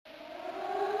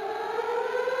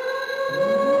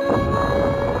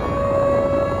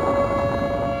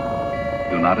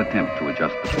not attempt to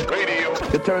adjust the Radio.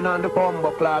 You turn on the bomb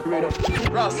clock, radio.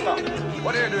 Rasta,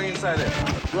 what are you doing inside there?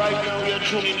 Right now you're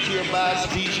tuning to your boss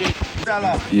DJ.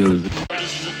 Dalla. music.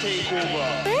 This is a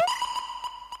takeover.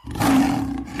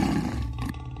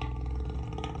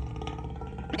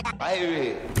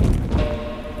 Fiery.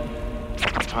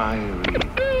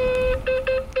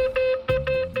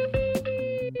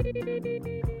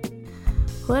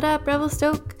 What up,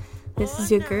 Revelstoke? This is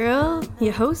your girl,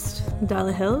 your host,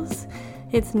 Dalla Hills.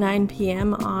 It's 9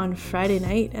 p.m. on Friday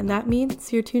night, and that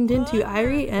means you're tuned into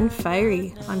Irie and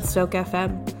Fiery on Stoke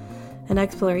FM, an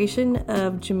exploration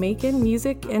of Jamaican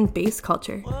music and bass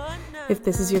culture. If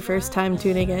this is your first time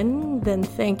tuning in, then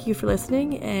thank you for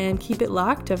listening and keep it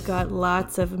locked. I've got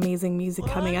lots of amazing music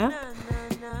coming up.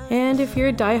 And if you're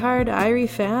a diehard Irie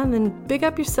fan, then big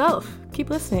up yourself. Keep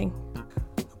listening.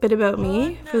 A bit about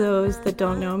me, for those that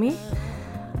don't know me.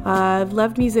 I've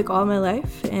loved music all my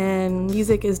life, and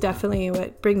music is definitely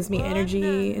what brings me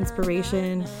energy,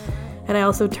 inspiration, and I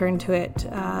also turn to it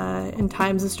in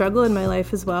times of struggle in my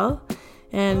life as well.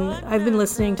 And I've been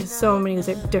listening to so many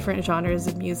different genres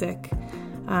of music,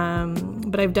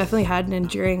 but I've definitely had an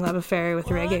enduring love affair with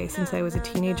reggae since I was a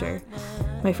teenager.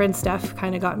 My friend Steph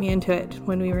kind of got me into it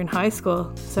when we were in high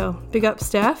school, so big up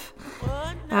Steph.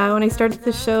 When I started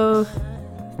the show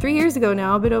 3 years ago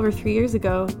now, a bit over 3 years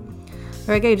ago,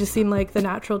 reggae just seemed like the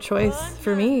natural choice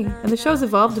for me. And the show's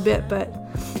evolved a bit, but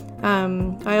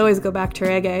I always go back to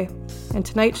reggae. And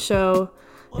tonight's show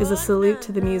is a salute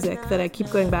to the music that I keep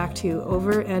going back to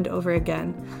over and over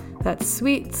again. That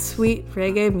sweet, sweet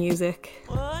reggae music.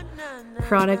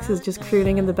 Chronix is just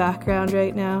crooning in the background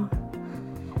right now.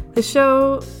 The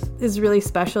show is really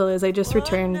special as I just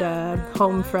returned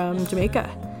home from Jamaica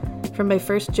from my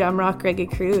first Jamrock Reggae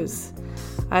cruise.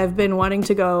 I've been wanting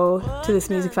to go to this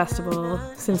music festival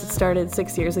since it started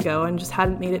 6 years ago and just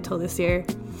hadn't made it till this year.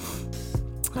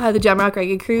 The Jamrock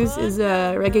Reggae Cruise is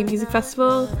a reggae music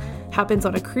festival. Happens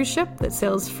on a cruise ship that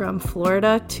sails from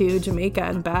Florida to Jamaica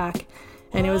and back.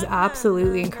 And it was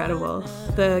absolutely incredible.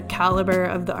 The caliber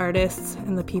of the artists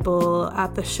and the people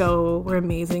at the show were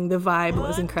amazing. The vibe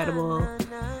was incredible.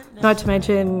 Not to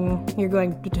mention, you're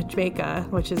going to Jamaica,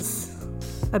 which is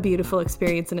a beautiful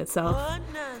experience in itself.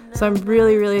 So I'm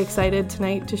really, really excited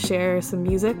tonight to share some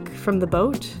music from the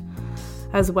boat,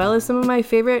 as well as some of my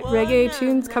favorite reggae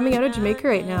tunes coming out of Jamaica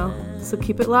right now. So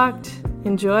keep it locked.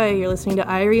 Enjoy. You're listening to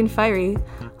Irie and Fiery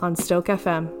on Stoke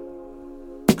FM.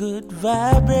 Good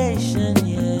vibration,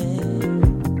 yeah.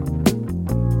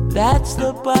 That's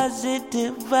the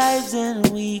positive vibes and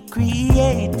we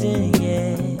creating,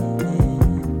 yeah.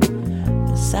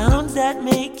 The sounds that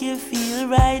make you feel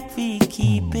right, we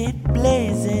keep it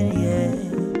blazing, yeah.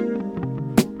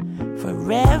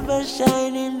 Forever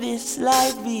shining this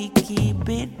light, we keep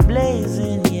it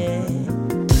blazing, yeah.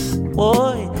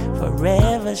 Boy,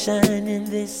 forever shining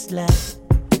this light.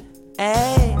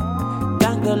 Hey,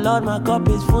 thank the Lord, my cup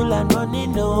is full and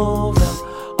running over.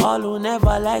 All who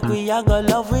never like we, I got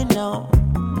love we know.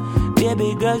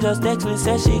 Baby girl just text me,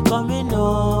 says she coming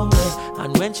over.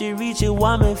 And when she reach, you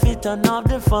want me fit turn off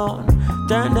the phone.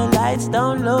 Turn the lights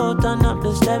down low, turn up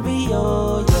the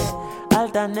stereo, yeah.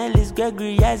 Alton Ellis,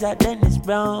 Gregory Isaac, Dennis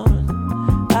Brown.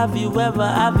 Have you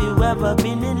ever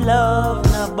been in love?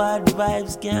 Now bad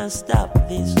vibes can't stop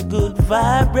this good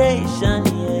vibration,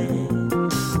 yeah.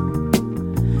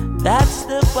 That's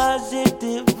the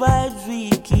positive vibes we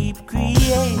keep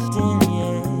creating,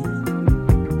 yeah.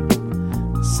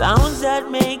 Sounds that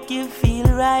make you feel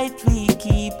right, we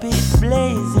keep it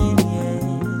blazing, yeah.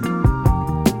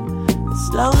 As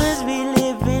long as we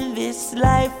live in this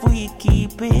life, we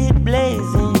keep it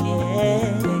blazing,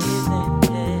 yeah.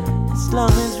 As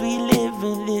long as we live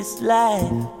in this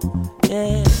life,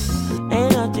 yeah.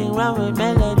 Ain't nothing wrong with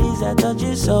melodies that touch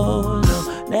your soul, no.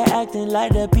 They're acting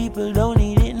like the people don't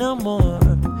need it no more.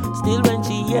 Still when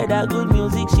she hear that good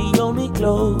music, she hold me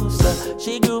closer.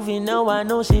 She grooving now, I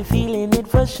know she feeling it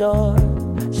for sure.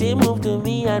 She moved to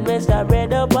me and rest her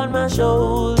head up on my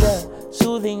shoulder.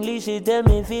 Soothingly she tell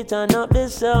me if it turn up the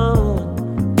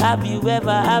sound. Have you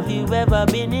ever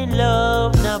been in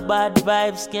love? Now bad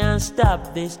vibes can't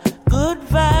stop this good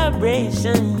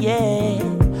vibration, yeah.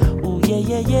 Oh yeah,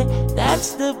 yeah, yeah.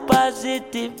 That's the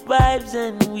positive vibes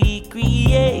and we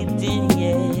creating,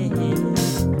 yeah.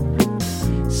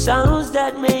 Sounds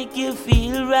that make you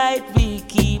feel right, we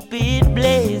keep it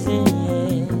blazing,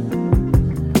 yeah.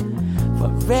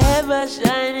 Forever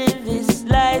shining this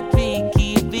light, we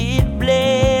keep it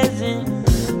blazing,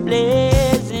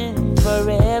 blazing.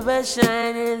 Forever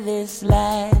shining this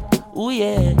light, ooh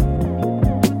yeah.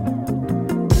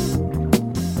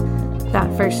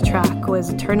 That first track was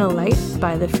Eternal Light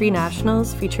by the Free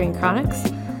Nationals featuring Chronix.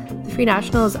 The Free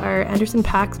Nationals are Anderson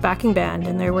 .Paak's backing band,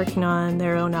 and they're working on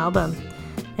their own album.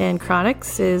 And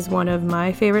Chronix is one of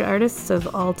my favorite artists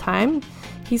of all time.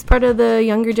 He's part of the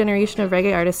younger generation of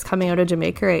reggae artists coming out of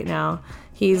Jamaica right now.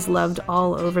 He's loved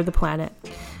all over the planet.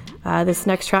 This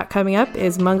next track coming up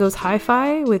is Mungo's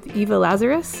Hi-Fi with Eva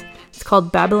Lazarus. It's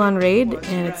called Babylon Raid,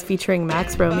 and it's featuring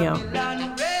Max Romeo.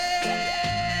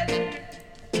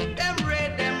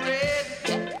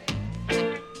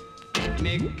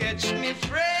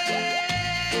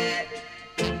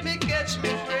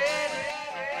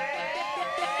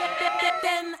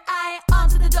 Then I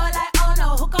answer the door like, oh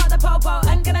no, hook on the popo,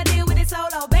 and gonna deal with it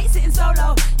solo, bass it in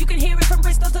solo. You can hear it from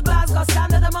Bristol to Glasgow,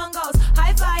 sound of the Mongos,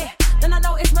 Hi-Fi. Then I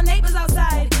know it's my neighbors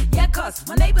outside. Yeah, cause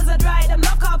my neighbors are dry. Them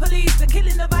not call police. They're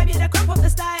killing the vibe, yeah, they crop up the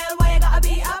style. Why you gotta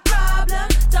be a problem?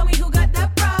 Tell me who got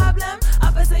that problem.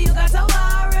 Officer, you got a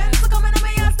warrant. So come in and me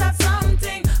and start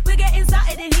something. We're getting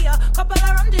started in here. Couple of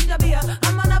rum, ginger beer.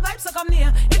 I'm on a vibe, so come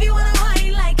near. If you wanna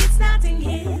wine like it's nothing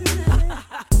here.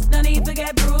 No need to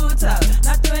get brutal.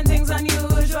 Not doing things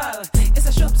unusual. It's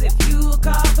a shops if you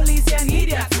call police, you need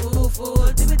ya.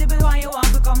 Fool. Dibby, why you want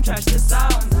to come trash the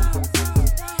sound?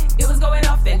 It was going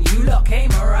off and you lot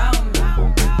came around.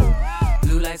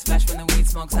 Blue lights flash when the weed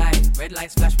smoke's high. Red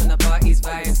lights flash when the party's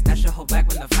vibes. Stash your whole back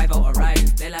when the 5-0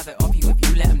 arrives. They'll have it off you if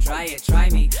you let them try it. Try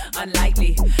me,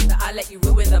 unlikely that I let you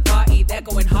ruin the party. They're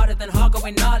going harder than hard,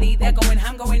 going gnarly. They're going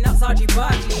ham, going nuts, RG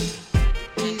party.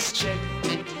 Please check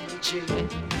the DJ.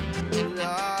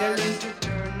 Tell him to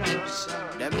turn up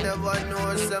sound. Them never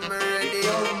know some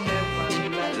radio.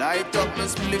 Light up my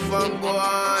spliff and go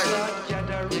on.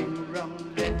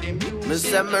 Me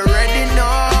say me ready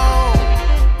now.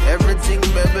 Everything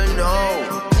baby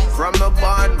know. From a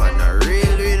band man a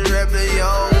real rebel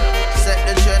yo. Set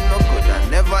the trend me coulda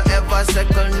never ever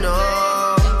second no.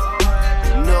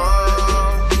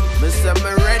 Me say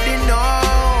me ready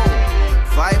now.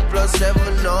 5 plus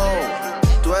 7 no.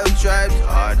 12 tribes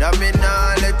harder me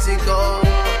nah let it go.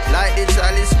 Like the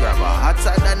chalice grabber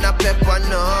hotter than a pepper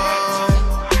no.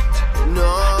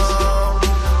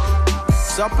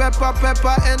 So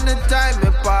pepper anytime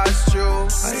me pass through. A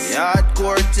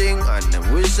hardcore thing and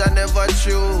them wish I never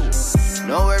true.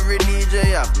 Now every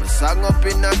DJ have me song up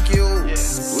in a queue.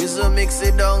 Whistle mix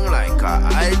it down like a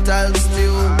ital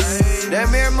stew. Them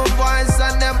hear my voice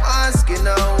and them asking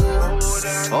now.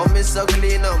 Oh me so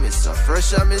clean, oh me so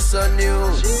fresh, oh me so new.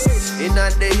 In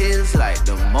at the hills like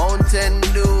the mountain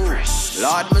dew.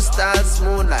 Lord me style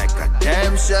smooth like a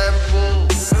damn shampoo.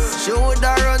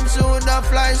 Shoulda run, shoulda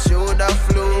fly, shoulda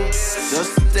flew.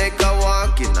 Just to take a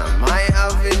walk in my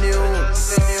avenue.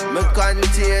 Me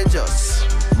contagious,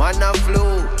 man a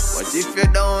flew. But if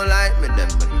you don't like me,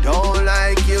 then me don't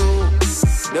like you.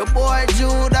 The boy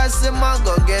Judas, him a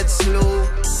go get slew.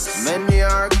 Many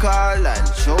are called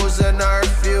and chosen are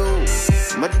few.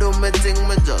 Me do me thing,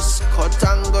 me just cut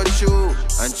and go through.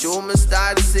 And through me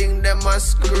start sing, them a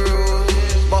screw.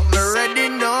 But me ready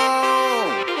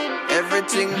now.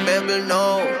 Everything baby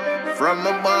know. From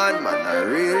a band man a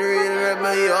real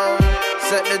rebel yo.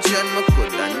 Set the trend me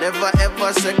coulda never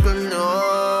ever second no.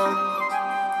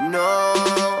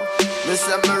 Me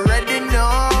say me ready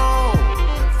now.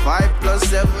 5 plus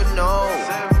 7 no.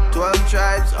 12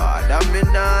 tribes harder me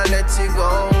nah let it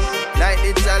go. Like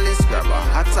the chalice grabber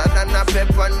hotter than a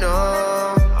pepper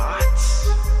no.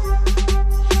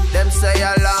 Them say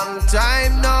a long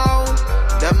time now.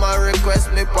 Them a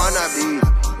request me pon a beat.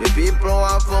 The people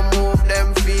want to move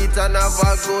them feet and have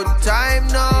a good time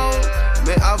now.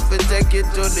 Me have to take it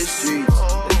to the streets.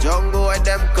 The jungle where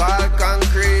them call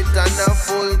concrete and a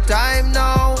full time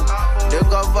now. The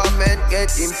government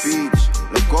get impeached.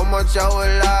 Look how much our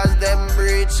laws them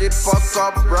breach. It fuck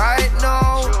up right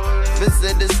now.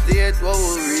 Visit the state where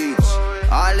we reach.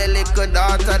 All the little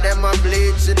daughter them a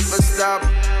bleach it for stop.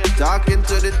 Talking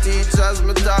to the teachers,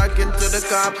 me talking to the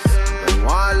cops. They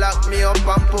want lock me up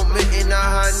and put me in a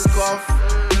handcuff.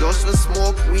 Just for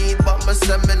smoke weed, but me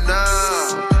say me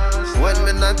nah. When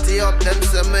me not tee up, them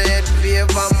say me head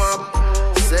favor map.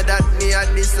 Say that me a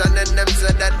this and then them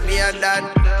say that me a that.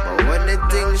 But when the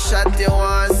thing shot, you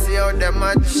want see how them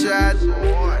a chat.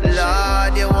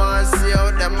 Lord, you want see how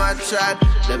them a chat.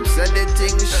 Them say the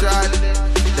thing shot.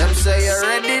 Them say you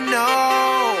ready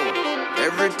now.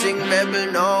 Everything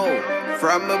baby know.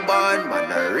 From a band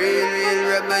man a real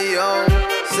rebel yo.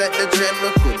 Set the trend me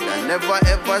coulda never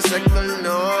ever second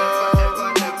no.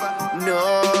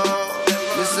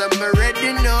 Me say me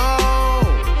ready now.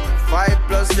 5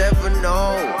 plus 7 no.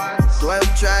 12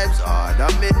 tribes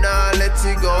harder me nah let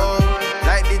it go.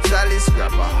 Like the chalice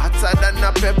grabber hotter than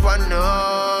a pepper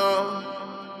no.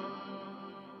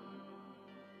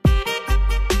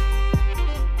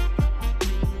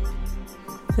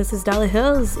 This is Dollar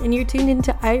Hills, and you're tuned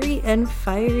into Irie and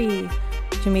Fiery,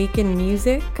 Jamaican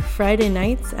music, Friday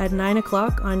nights at 9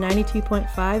 o'clock on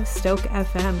 92.5 Stoke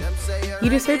FM. You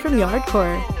just heard from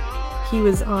Yardcore. He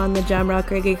was on the Jamrock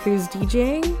Reggae Cruise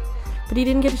DJing, but he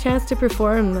didn't get a chance to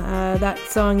perform. That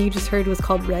song you just heard was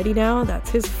called Ready Now.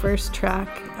 That's his first track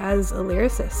as a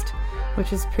lyricist,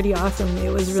 which is pretty awesome.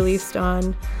 It was released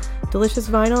on Delicious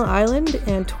Vinyl Island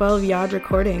and 12 Yard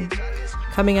Recording.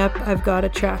 Coming up, I've got a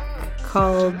track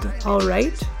called All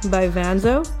Right by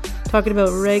Vanzo, talking about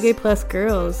reggae plus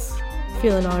girls.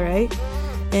 Feeling all right.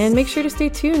 And make sure to stay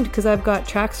tuned because I've got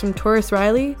tracks from Taurus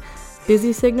Riley,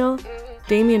 Busy Signal,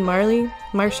 Damian Marley,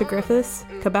 Marsha Griffiths,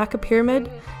 Kabaka Pyramid,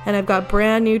 and I've got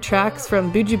brand new tracks from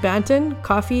Buju Banton,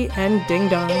 Coffee, and Ding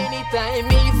Dong. Anytime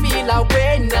me feel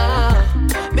away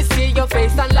now, me see your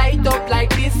face and light up like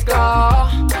disco.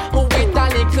 With a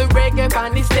little reggae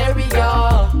on the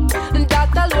stereo.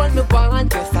 That alone me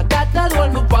want, yes, that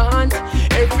alone me want.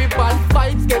 Every bad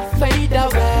vibes get fade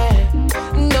away.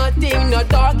 Nothing, no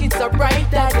dark, it's a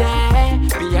brighter day.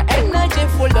 Be your energy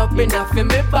full up enough in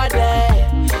me body.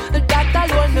 That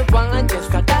alone me want, yes,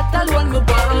 that alone me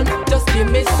want. Just give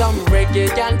me some reggae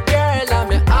and girl,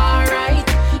 I'm alright,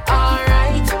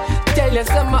 alright. Tell you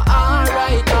some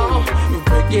alright, oh.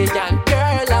 Reggae and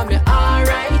girl, I'm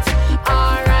alright,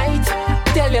 alright.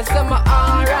 Tell you some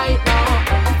alright, now.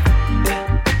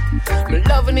 I'm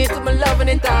loving it,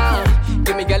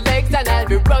 give me your legs and I'll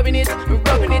be rubbing it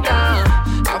down.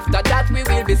 After that we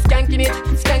will be skanking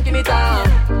it down.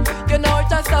 You know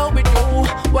just how we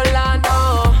do, well I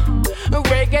know.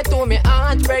 Reggae to me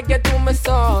heart, reggae to my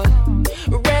soul.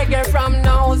 Reggae from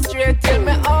now straight till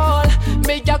me all.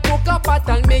 Me a cook a pot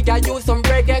and me a use some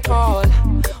reggae call.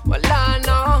 Well I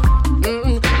know,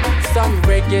 some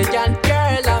reggae and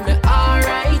girl I'm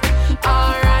alright,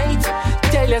 alright.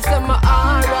 Tell you some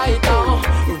alright now.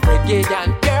 Reggae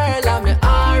and girl I'm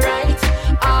alright,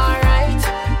 alright.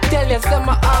 Tell you some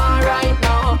alright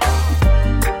now.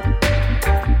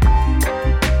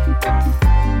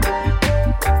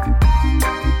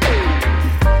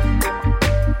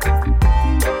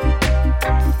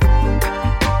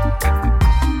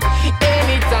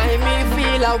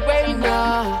 Away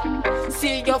now,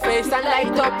 see your face and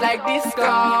light up like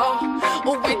disco.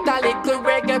 With a little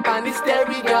reggae on the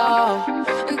stereo.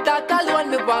 That alone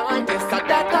me want, yes,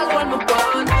 that alone me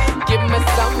want. Give me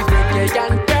some reggae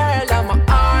and girl, I'm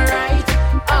alright,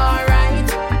 alright.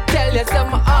 Tell you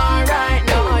some alright,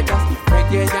 no, just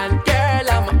reggae and girl,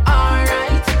 I'm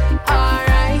alright,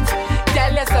 alright.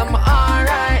 Tell you some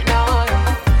alright, no.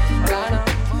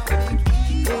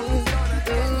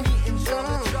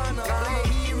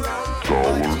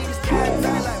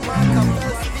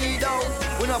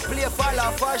 Play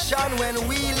follow fashion when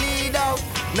we lead out.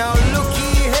 Now looky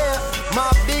here, my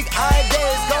big idea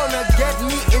is gonna get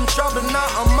me in trouble now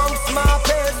amongst my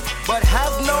peers. But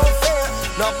have no fear,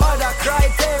 no bother cry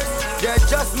tears. They're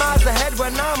just miles ahead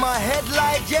when I'm ahead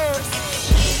like years.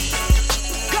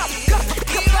 Come,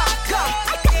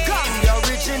 the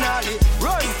originally,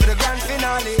 run for the grand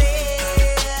finale.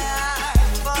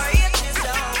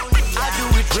 I do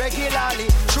it regularly,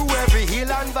 through every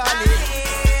hill and valley.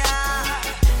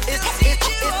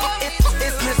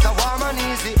 It's Mr. Warm and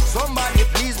Easy. Somebody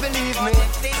please believe me.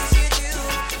 Things you do,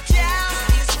 down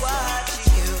is what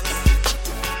you do.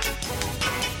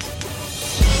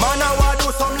 Man, I want to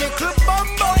do some little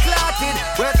bumbo clotted.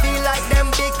 We feel like them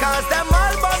because them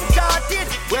album charted.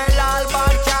 Well, all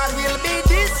bad car will be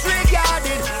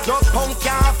disregarded. No punk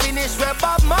can't finish where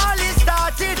Bob Marley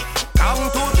started. Come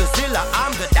to the Zilla,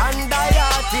 I'm the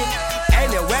Dandayati.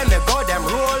 Anywhere me go, them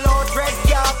roll out red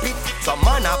carpet. Some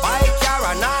man a buy car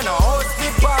and I know house to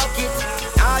park it.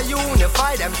 Now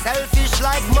unify them selfish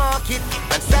like market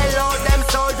and sell out them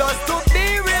soul just to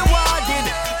be rewarded.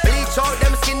 Bleach out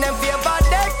them skin, them favor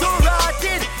dead to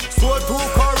rotted. Soul too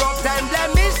corrupt and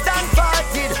blemished and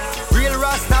farted. Real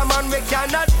Rasta man, we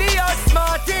cannot be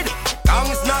outsmarted.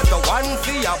 Gang's not the one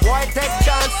for your boy take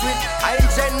chance with.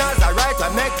 Ancient as a right to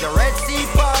make the Red Sea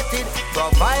parted.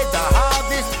 Provide the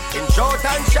harvest in drought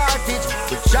and shortage.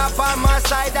 With chop on my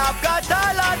side, I've got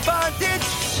all advantage.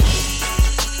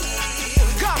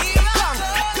 Come,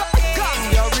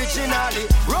 the originally,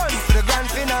 run for the grand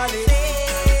finale.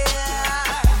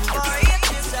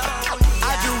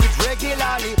 I do it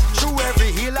regularly, through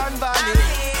every hill and valley.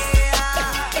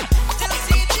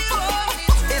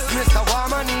 It's Mr.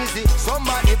 Warm and Easy,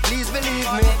 somebody please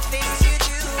believe me. Things you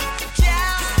do,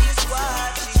 down is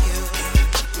what you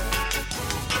do.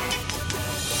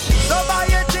 So buy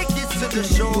your tickets to the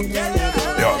show.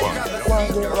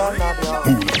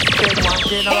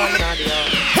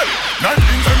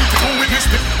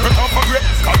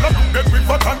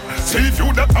 button. See if you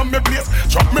that on me place.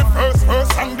 Drop me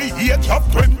first on the age of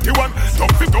 21.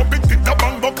 Don't fit up it, did the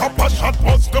bang, but up a shot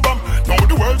was the bomb. Now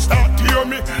the world start hear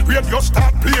me, radio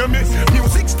start play me,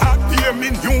 music start hear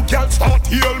me, new girl start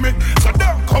heal me. So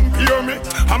don't compare me,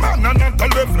 I'm on another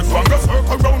level. From the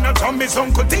circle round and tell me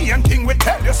Uncle D and King will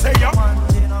tell you, say ya.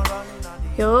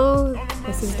 Yo,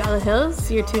 this is Dalla Hills.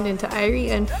 You're tuned into Irie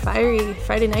and Fiery,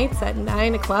 Friday nights at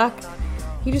 9 o'clock.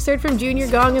 You just heard from Junior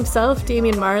Gong himself,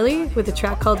 Damian Marley, with a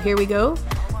track called Here We Go.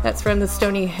 That's from the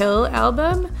Stony Hill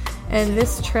album. And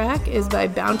this track is by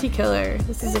Bounty Killer.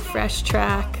 This is a fresh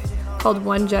track called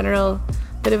One General.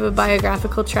 Bit of a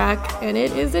biographical track, and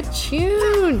it is a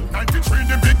tune. 93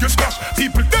 the biggest smash.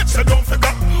 People dead so don't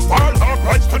forget. While hard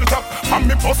rise to the top. And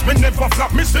me boss me never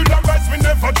flop. Me still a rise, me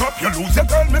never drop. You lose your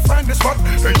girl, me find the spot.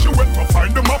 Then she went to find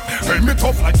them up. Hey, me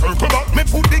tough like circle back. Me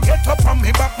put the get up on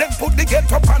me back. Then put the get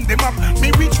up on the map.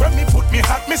 Me reach where me put me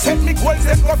hat. Me send me goals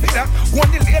and go for that. Won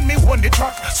the lane, me won the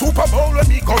track. Super Bowl when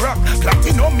me go rock.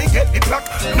 Platinum, me get the plaque.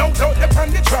 No doubt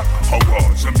upon the track.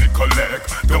 Awards and me collect.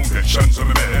 Donations on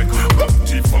me make.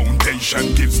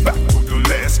 Foundation gives back to the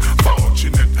less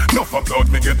fortunate. Enough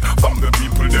applaud me get from the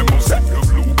people. Them who set your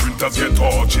blueprinters get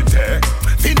architect.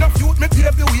 Enough youth me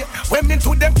pave the way. When me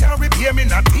to them can't repair me.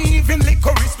 Not even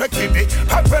liquor respect me.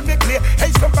 Hot when me clear.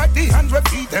 Hey somebody hand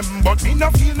repeat them. But me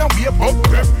not feel no way. But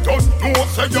them don't know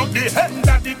say you're the hand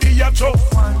that the day you chose.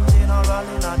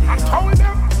 I told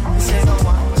them.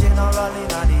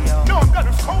 No, I'm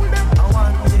gonna told them.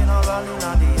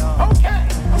 Okay.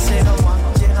 Say the one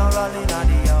general in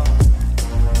the yard.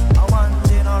 I want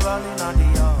general in the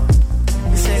yard.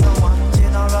 Say the one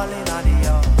general in the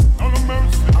yard. I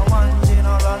want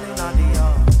general in the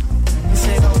yard.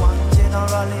 Say the one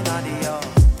general in the yard.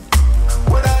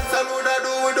 What else I would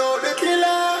do without the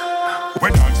killer?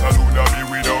 What else I would do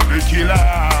without the killer?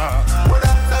 What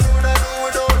else I would do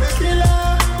without the killer?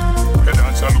 What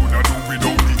else I would do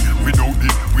without the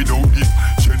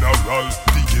general?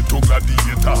 To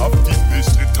gladiator have the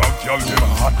best talk, y'all them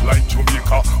hot like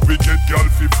Jamaica. We get y'all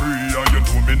for free and you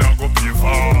know me not go pay for.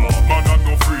 Man I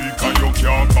no freak and you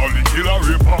can't call the killer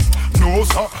rapper. No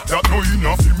sir, that no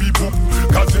enough in me book.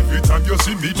 Cause every time you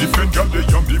see me defend y'all they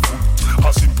on me foot.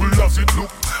 As simple as it look,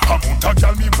 I'm on to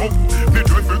y'all me book. Me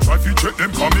do every try to check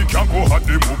them cause me can't go hard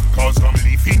them up. Cause I'm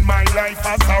living my life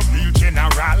as a real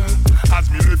general. As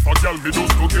me live for y'all me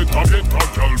just to get a better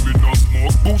y'all. Me no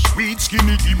smoke bush weed,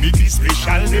 skinny give me the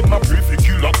special. My perfect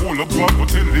killer all up one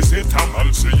hotel they say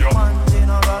I'll say ya.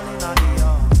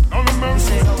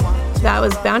 That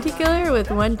was Bounty Killer with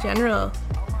One General.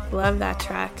 Love that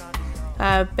track.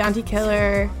 Bounty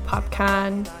Killer,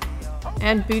 Popcorn,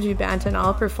 and Buju Banton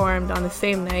all performed on the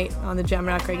same night on the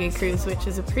Jamrock Reggae Cruise, which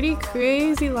is a pretty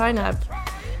crazy lineup.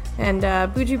 And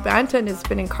Buju Banton has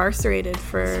been incarcerated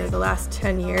for the last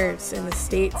 10 years in the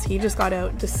States. He just got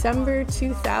out December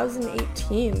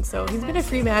 2018, so he's been a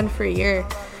free man for a year.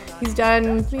 He's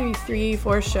done maybe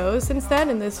 3-4 shows since then,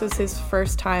 and this was his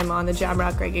first time on the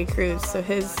Jamrock Reggae Cruise, so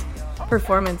his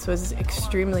performance was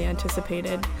extremely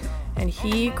anticipated, and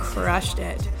he crushed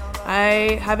it.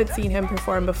 I haven't seen him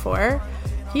perform before.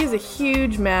 He's a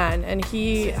huge man, and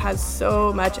he has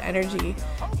so much energy.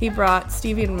 He brought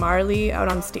Stevie and Marley out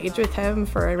on stage with him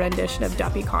for a rendition of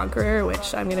Duppy Conqueror,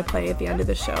 which I'm going to play at the end of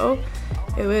the show.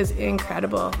 It was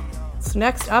incredible. So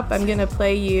next up, I'm going to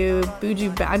play you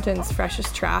Buju Banton's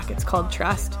freshest track. It's called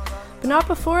Trust. But not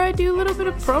before I do a little bit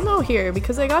of promo here,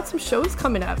 because I got some shows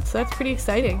coming up, so that's pretty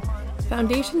exciting.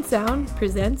 Foundation Sound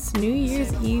presents New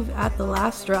Year's Eve at the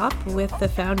Last Drop with the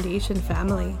Foundation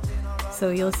family. So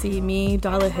you'll see me,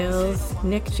 Dalla Hills,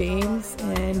 Nick James,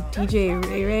 and DJ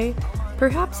Ray Ray.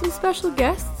 Perhaps some special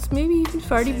guests, maybe even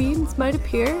Farty Beans might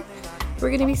appear. We're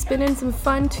going to be spinning some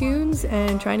fun tunes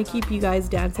and trying to keep you guys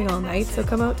dancing all night. So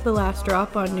come out to the Last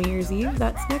Drop on New Year's Eve.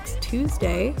 That's next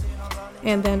Tuesday.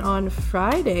 And then on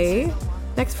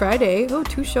next Friday,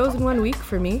 2 shows in 1 week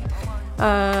for me.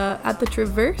 At the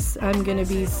Traverse, I'm going to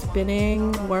be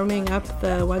warming up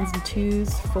the 1s and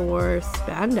 2s for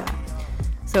Spanda.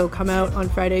 So come out on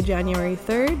Friday, January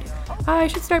 3rd. I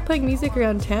should start playing music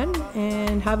around 10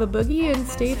 and have a boogie and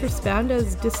stay for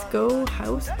Spanda's disco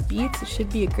house beats. It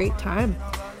should be a great time.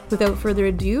 Without further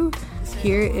ado,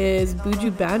 here is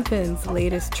Buju Banton's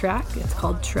latest track. It's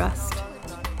called Trust.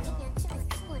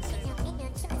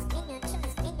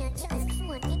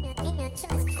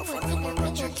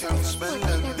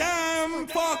 Damn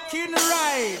fucking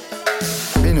right.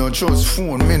 no trust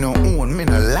phone, me no own, me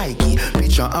no like it.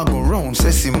 Picture I go round, say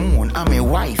Simone, I'm a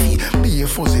wifey. Be a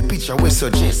fuzzy picture we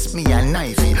suggest me a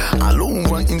knifey. All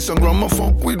over Instagram I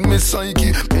fuck with me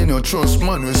psyche. Me no trust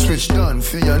man we switch down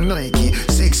for your Nike.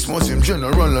 6 months him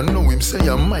general I know him say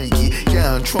I'm Mikey.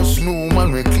 Can't trust no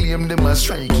man we claim them as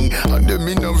strikey. And them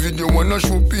in a video wanna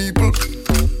show people.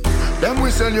 Them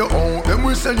we sell your own, them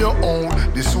we sell your own.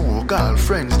 The so-called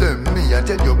friends, them me I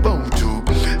tell you about to.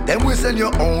 Them we sell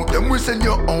your own, them we sell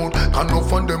your own. Can't no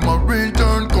find them a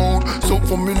return code. So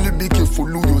family be careful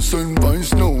who you send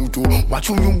vice now to. Watch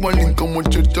who you want link and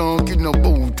what you talking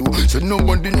about to. So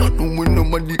nobody not know when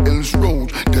nobody else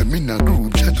road. Them in a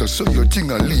group chat so your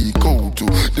thing a leak out to.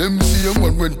 Them see a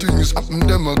man when things happen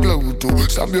them a glow to.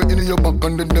 Stab you in your back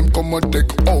and then them come and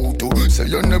take out to. Say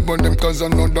you never them cause I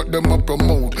know that them a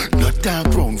promote.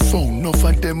 Dark round phone, no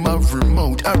for them have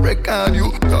remote. I record you,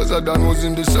 cause I done was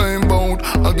in the same boat.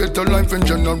 I get a life in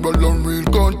general and real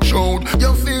got showed.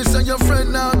 Your face and your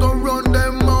friend now go run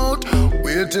them out.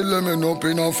 Wait till them end up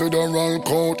in a federal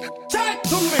court.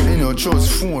 Me no trust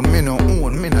phone, me no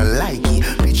own, me no like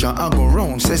it. Picture I go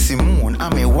round, say Simone,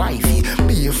 I'm a wifey.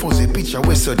 Be a fuzzy picture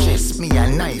we suggest me a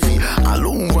knifey. All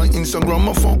over Instagram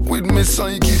I fuck with me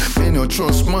psyche. Me no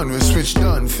trust man we switch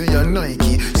down for your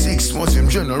Nike. 6 months him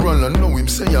general I know him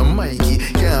say I'm Mikey.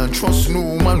 Can't trust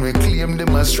no man we claim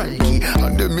them as strikey.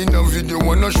 And them in a video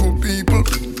wanna show people.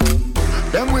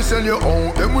 Them we sell your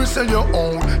own, them we sell your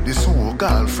own. The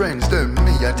so-called friends, them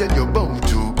me I tell you about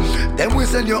to. Them we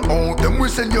sell your own, them we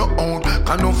sell your own.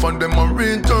 Can't no find them a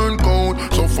return code.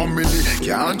 So family,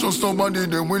 can't trust somebody,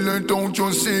 them will let out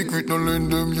your secret. No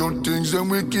lend them your things, them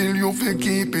will kill you if you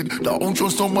keep it. Don't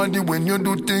trust somebody when you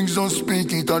do things, don't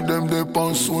speak it. And them they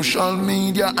on social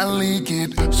media and leak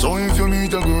it. So if you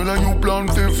meet a girl and you plan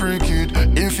to freak it,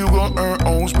 if you got her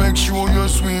house, make sure you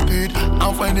sweep it.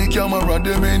 And find the camera,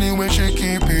 them anyway she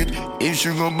keep it. If she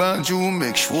go back you,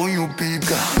 make sure you peep.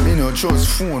 Me no trust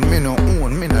phone, me no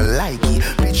own, me no like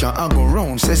it. Picture I go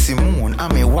round, say Simone,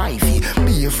 I'm a wifey.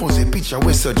 Be a fuzzy picture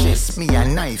we suggest me a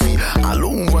knifey. All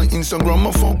over Instagram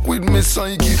I fuck with me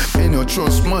psyche. Me no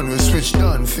trust man we switch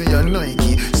down for your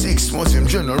Nike. 6 months him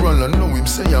general I know him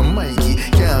say I'm Mikey.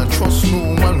 Can't trust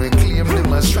no man we claim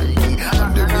them as strikey.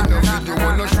 And them in a video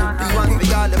wanna show people. One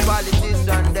for all the politicians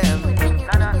them.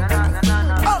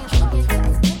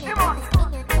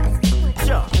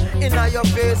 Inna your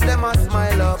face, them a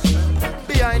smile up.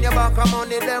 Behind your back, of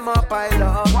money, them a pile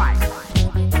up.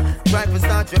 Try to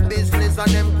start your business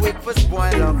and them quick for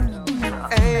spoil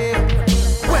up. Hey,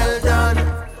 well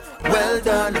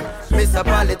done, Mr.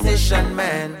 Politician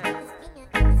Man.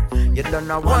 You done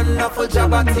a wonderful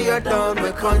job at tear down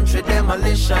with country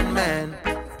demolition man.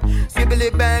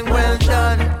 Skibbly bang, well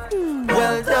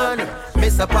done,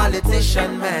 Mr.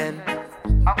 Politician Man.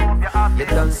 You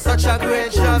done such a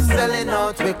great job selling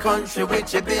out the country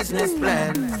with your business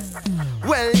plan.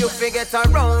 Well, you forget a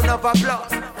round of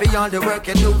applause for all the work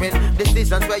you're doing.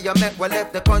 Decisions where you make will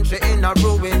left the country in a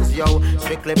ruins, yo.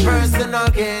 Strictly personal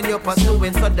gain you're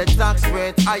pursuing, so the tax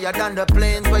rate higher than the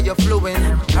planes where you're fluing.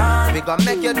 We gonna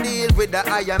make you deal with the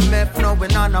IMF,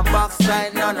 knowing on a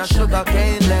backside, none of sugar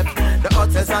cane left. The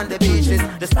hotels on the beaches,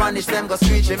 the Spanish them go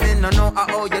screech him in. I know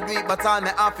how you do it, but all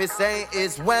my office say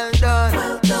is well done,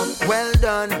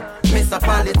 Mr.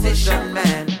 Politician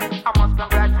Man. I must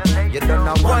congratulate you. Done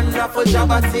a wonderful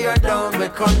job at tear down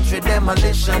with country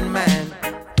demolition man.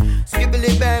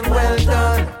 Skibbly bang, well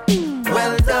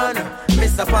done,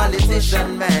 Mr.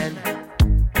 Politician Man.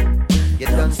 You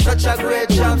done such a great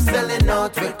job selling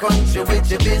out with country with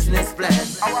your business plan.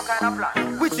 What kind of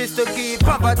plan? Which is to keep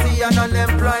poverty and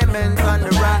unemployment on the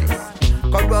rise.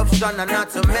 Corruption and not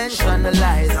to mention the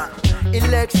lies.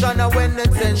 Election and when the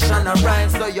tension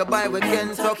arise. So you buy with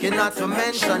Kentucky not to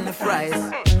mention the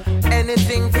fries.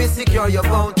 Anything to secure your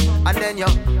vote. And then you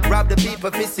rob the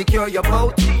people to secure your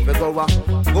boat. We go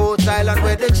Boat Island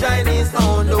where the Chinese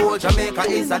own. The whole Jamaica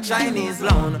is a Chinese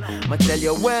loan. I tell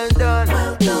you well done,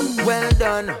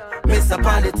 Mr.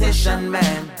 Politician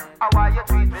Man.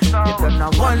 You done a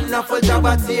wonderful job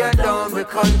at tear down with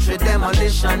country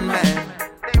demolition man.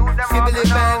 Skibbly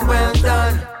bang,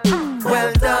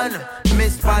 well done,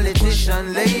 Miss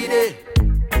Politician Lady.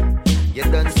 You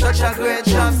done such a great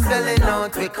job selling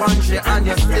out the country and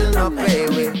you still not pay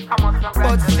with.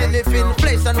 But still if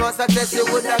inflation was a test you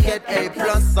would have get A+.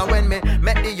 So when me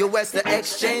met the US the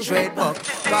exchange rate buck.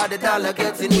 Cause the dollar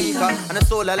getting weaker and the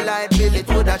solar light bill it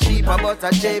would have cheaper. But a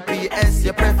JPS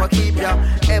you prefer keep your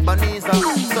Ebenezer.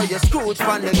 So you Scrooge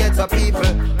from the ghetto people.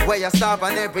 Where you starve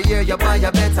and every year you buy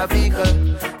a better vehicle.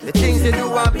 The things you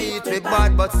do are beat with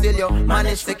bad but still you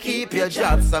manage to keep your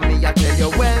job. So me I tell you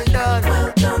well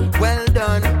done,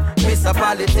 done, Mr.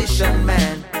 Politician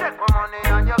Man.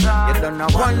 You done a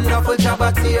wonderful job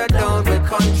at tear down with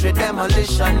country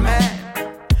demolition, man.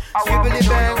 Skibbly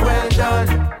bang,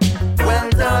 well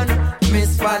done,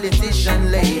 Miss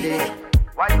Politician Lady.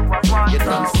 You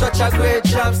done such a great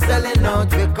job selling out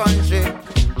the country.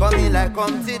 Coming like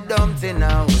Humpty Dumpty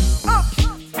now.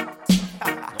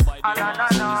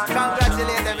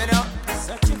 Congratulate them, you know.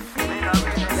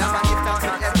 Yeah, man, give thanks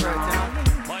and effort, you know.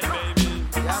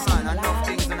 Yeah, man, enough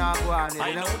things in our go on,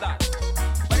 you know.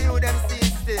 But you them see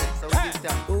it still, so give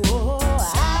thanks. Oh,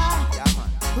 I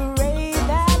pray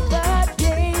that the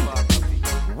day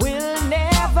will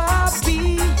never be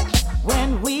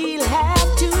when we'll have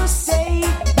to say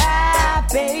bye,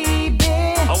 baby.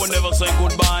 I will never say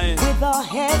goodbye. With our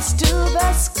heads to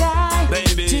the sky,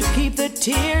 baby, to keep the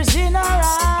tears in our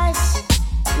eyes,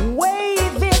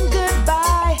 waving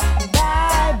goodbye,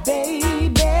 bye,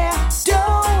 baby.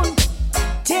 Don't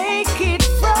take it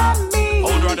from me. I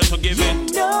would rather forgive it.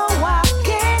 You know I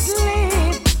can't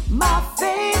live. My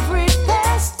favorite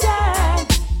pastime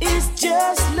is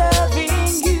just loving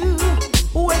you.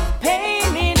 With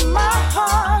pain in my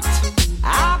heart,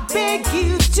 I beg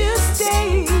you to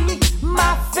stay.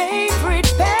 My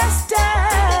favorite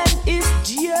pastime is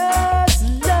just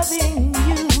loving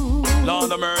you.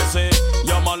 Lord of mercy,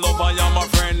 you're my lover, you're my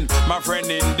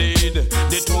friend indeed.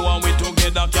 The two and we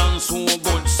together can sow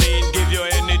good seed. Give you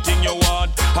anything you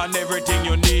want and everything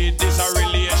you need. This a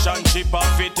relationship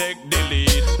of it take the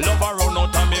lead. Love run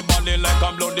out of me body like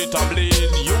a blood it a bleed.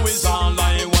 You is all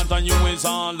I want and you is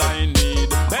all I need.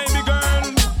 Baby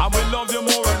girl, I will love you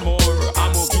more and more.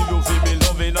 I will give you for me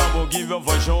loving, I will give you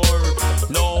for sure.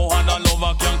 No other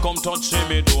lover can come touch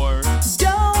me door.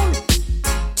 Don't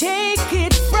take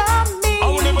it from me. I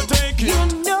will never take it.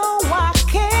 You know I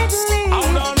can't live. I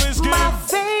will always give. My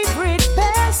favorite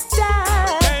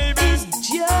pastime, baby, is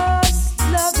just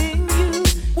loving you.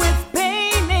 With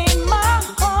pain in my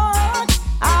heart,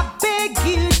 I beg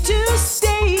you to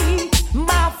stay.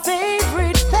 My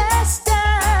favorite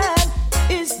pastime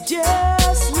is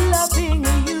just loving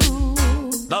you.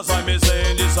 That's why me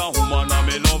say this a woman and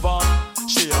me lover.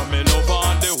 She a me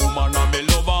lover, the woman and me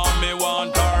lover. Me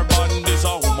want her band, this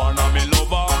a woman and me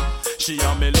lover. She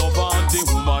a me lover, the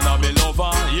woman and me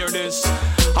lover. Hear this,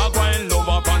 I go and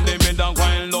love her on the bed and go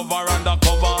and love her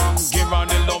undercover. Give her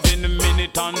the love in a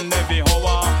minute and every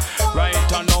hour. Right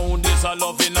now, this a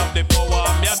loving of the power.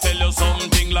 Me I tell you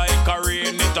something like a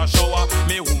rain, it a shower.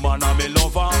 Me woman and me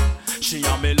lover. She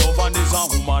a me lover, this a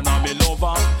woman and me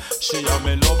lover. She a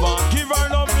me lover. Give her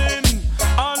loving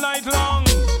all night long.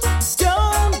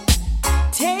 Don't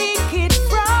take it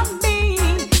from me.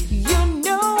 You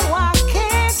know I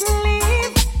can't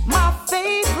live. My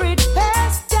favorite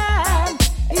pastime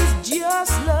is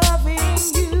just loving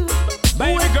you.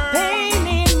 Baby with girl, pain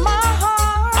in my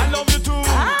heart, I love you too.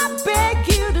 I beg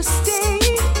you to stay.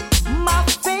 My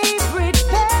favorite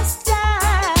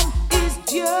pastime is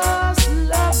just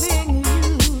loving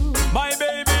you. My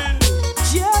baby,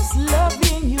 just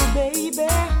loving you, baby.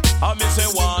 I me say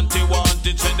want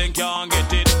it, say they can't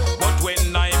get it. But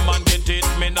when I man get it,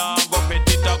 me nah go pet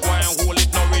it. I go and hold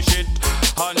it, nourish it,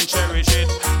 and cherish it.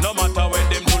 No matter where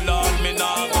them do Lord, me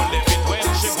nah go left it. When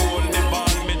she hold the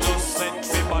ball, me just set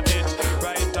fi bat it.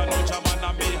 Right and out, a man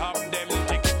and me have them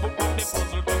ticket. Put on the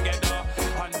puzzle together,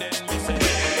 and then me say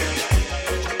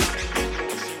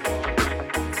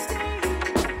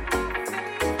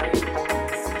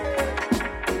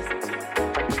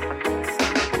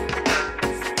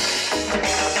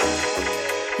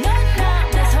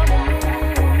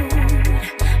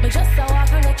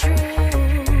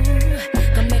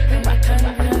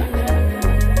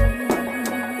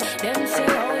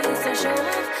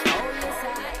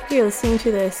You're listening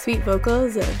to the sweet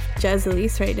vocals of Jazz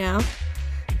Elise right now.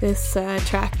 This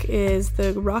track is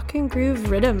the Rock and Groove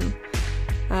Rhythm.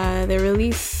 The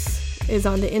release is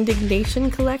on the Indignation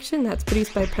collection that's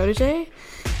produced by Protege.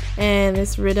 And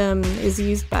this rhythm is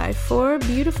used by 4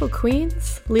 beautiful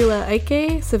queens, Lila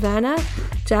Ike, Savannah,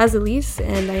 Jazz Elise,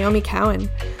 and Naomi Cowan.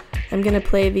 I'm going to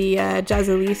play the Jazz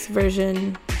Elise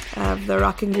version of the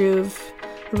Rock and Groove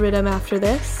Rhythm after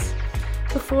this.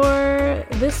 Before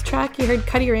this track, you heard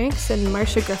Cuddy Ranks and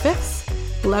Marcia Griffiths,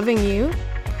 Loving You.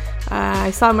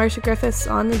 I saw Marcia Griffiths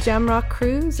on the Jamrock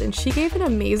cruise, and she gave an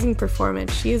amazing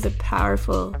performance. She is a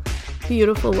powerful,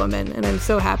 beautiful woman, and I'm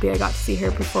so happy I got to see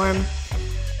her perform.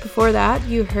 Before that,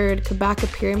 you heard Kabaka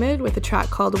Pyramid with a track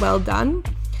called Well Done.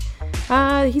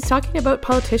 He's talking about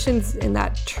politicians in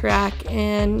that track,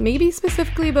 and maybe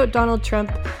specifically about Donald Trump.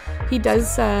 He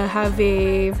does have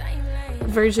a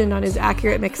version on his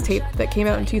Accurate mixtape that came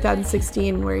out in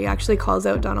 2016 where he actually calls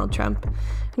out Donald Trump.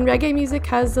 And reggae music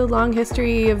has a long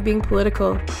history of being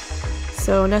political,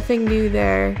 so nothing new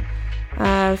there.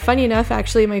 Funny enough,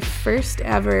 actually, my first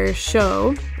ever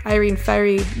show, Irene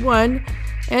Fiery 1,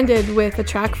 ended with a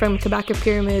track from Kabaka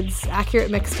Pyramid's Accurate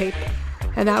mixtape,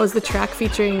 and that was the track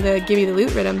featuring the Gimme the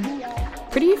Loot rhythm.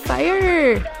 Pretty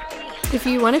fire! If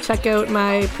you want to check out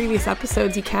my previous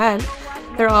episodes, you can.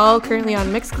 They're all currently on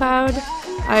Mixcloud.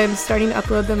 I'm starting to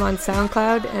upload them on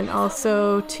SoundCloud and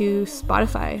also to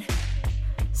Spotify.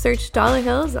 Search Dala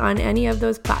Hills on any of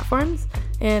those platforms,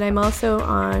 and I'm also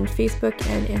on Facebook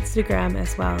and Instagram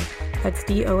as well. That's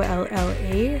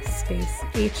DOLLA space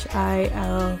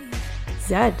HILZ.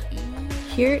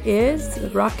 Here is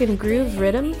Rock and Groove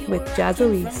Rhythm with Jazz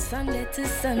Elise. Sunday to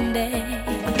Sunday.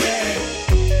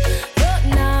 Don't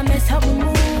now mess up my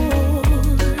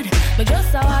mood, but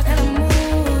just how I kind of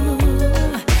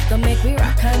move, don't make me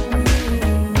rock and groove.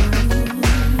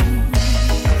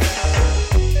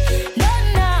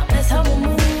 Don't now mess up my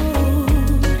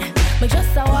mood, but just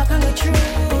how I can go through,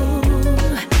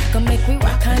 don't make me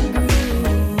rock and groove.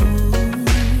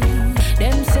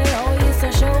 Them say, oh yes I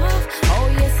show off, oh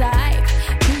yes I hype.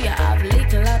 Do you have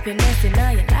little happiness in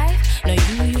your life? No,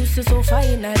 you used to suffer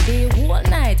in a day, whole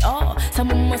night. Oh, some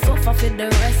of my suffer for the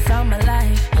rest of my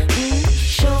life.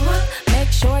 Show up,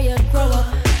 make sure you grow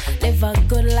up. Live a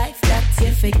good life, that's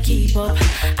if you keep up.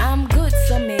 I'm good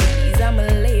some days, I'ma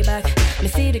lay back. Me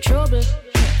see the trouble,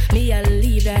 me I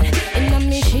leave that. In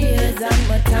my shoes,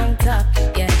 I'm a tank top.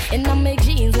 Yeah, in my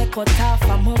jeans, I cut off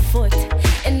on my foot.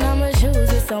 In my shoes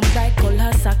with some bright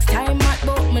color socks. Time out,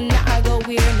 but me not go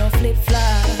wear no flip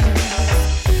flops.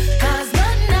 Cause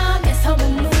nothing now mess up my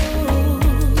mood.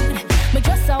 Me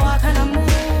just a walk and a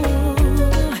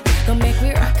move, don't make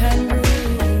me rock and roll.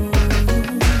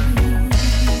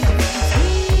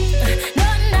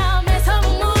 Nothing now mess up my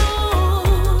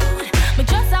mood. Me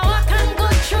just a walk and go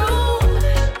through,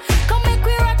 come make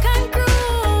me rock and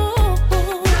groove.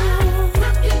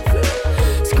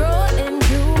 Scrolling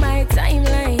through my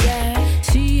timeline, yeah,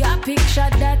 see a picture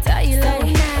that I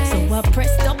like, so I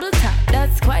press double tap,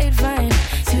 that's quite fine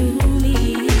to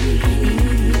me.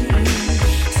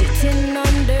 Sitting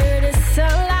under the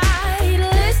sunlight,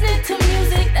 listening to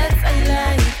music that I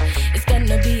like. It's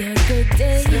gonna be a good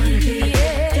day,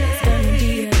 yeah, it's gonna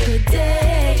be a good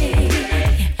day.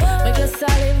 Because I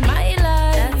live my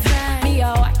life, me I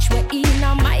watch me in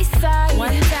on my side.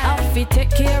 I'll fi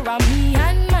take care of me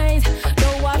and mine.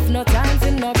 Don't have no time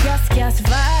for no cross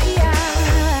vibe.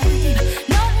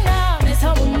 No, now it's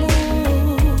how we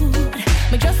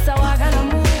move. Me just a walk and a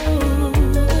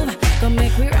move, gonna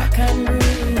make me rock and roll.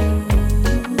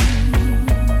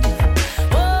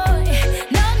 Boy,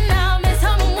 no, now it's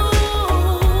how we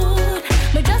move.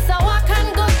 Me just a walk and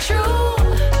go through,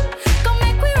 gonna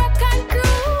make me rock and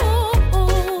groove.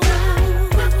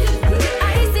 I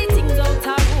see things out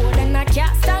the road and I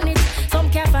can't stand it. Some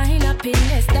can't find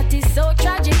happiness, that is so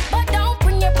tragic. But don't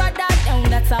bring your brother down,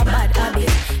 that's a bad habit.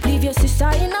 Leave your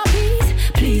sister in a peace,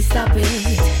 please stop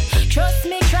it. Trust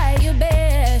me, try your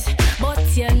best, but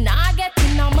you're not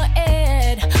getting on my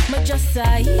head. Me just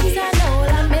a ease and all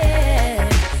I made.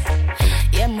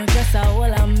 Yeah, me just a all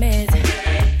I made.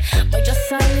 Me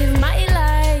just a live my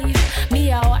life.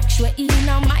 Me I watch you in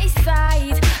on my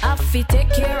side. I fi take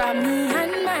care of me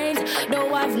and mine.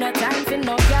 Don't have no time for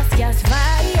no gas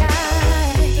vibe.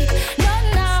 No,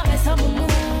 no, mess up my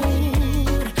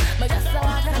mood. Me just a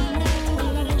walk and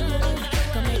move,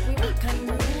 come make me rock and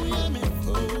roll.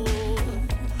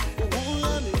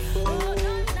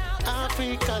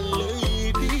 African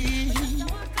lady.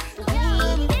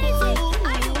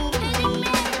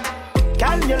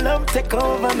 Can your love take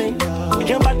over me?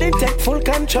 Your body take full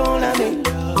control of me.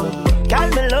 Can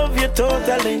me love you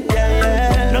totally? Yeah,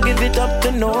 yeah. No give it up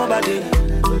to nobody.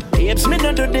 Hips me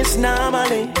no do this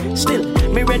normally. Still,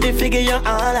 me ready figure you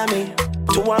all of me.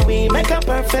 To one we make a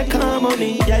perfect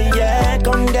harmony. Yeah, yeah.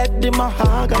 Come get the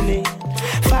mahogany.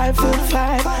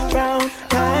 5'5", brown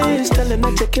eyes, telling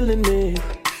that you're killing me.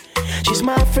 She's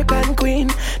my African queen,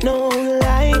 no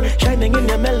lie. Shining in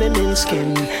your melanin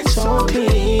skin, so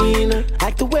clean.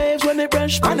 Like the waves when they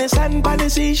brush on the sand by the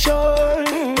seashore.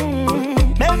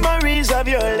 Memories of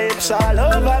your lips all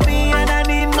over me, and I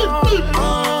need more.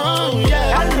 Oh,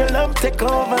 yeah. And your love take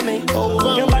over me.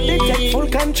 Your body take full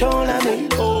control of me.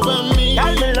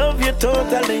 And I love you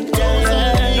totally.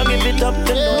 Yeah. Don't give it up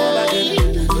to nobody.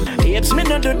 Hips me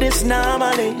no do this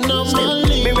normally. Still,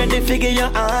 me ready figure you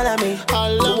all of me.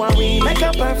 So when we make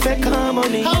a perfect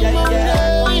harmony. Yeah,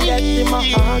 yeah. We get the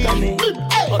mahogany.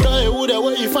 Although you would the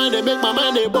way you find it, make my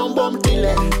mind a bum bum till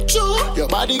it. Your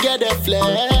body get a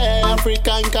flair,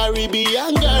 African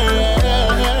Caribbean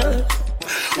girl.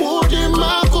 Woody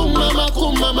makuma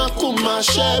makuma my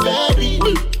share, baby.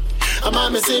 A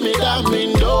mommy see me damn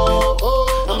do.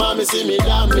 A mommy see me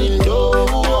damn do.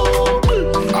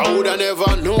 I woulda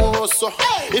never know so.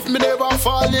 If me never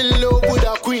fall in love with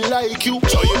a queen like you,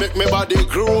 so you make me body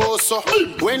grow so.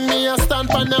 When me a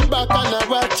stand on the back and I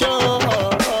watch you.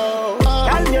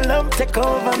 Can your love take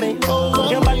over me?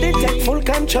 Your body take full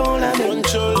control of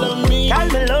me. Can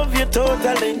me love you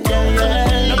totally?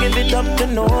 Yeah. Don't give it up to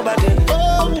nobody.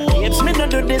 It's me not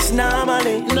do this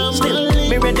normally. Still,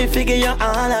 me ready figure you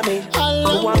all of me.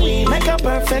 When we make a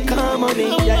perfect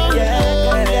harmony.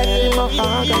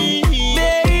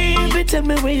 Baby, tell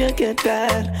me where you get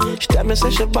that. She tell me say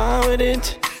she born with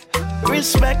it.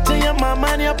 Respect to your mama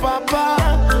and your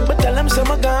papa, but tell them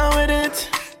some I gone with it.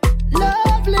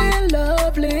 Lovely,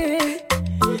 lovely,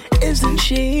 isn't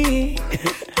she?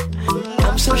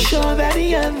 I'm so sure that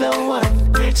you're the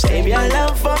one. Save your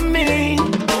love for me.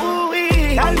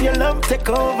 Can your love take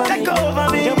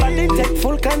over me? Your body take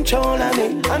full control of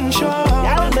me. I'm sure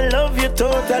I'll love you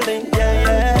totally.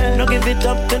 Yeah. No give it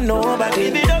up to nobody.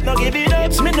 Give it up, no give it up.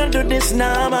 It's me not do this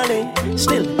normally.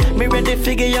 Still, me ready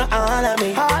figure you all of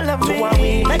me. All of me. So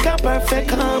we make a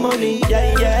perfect harmony.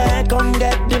 Yeah. Come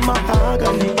get the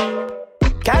mahogany.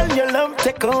 Can your love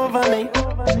take over me?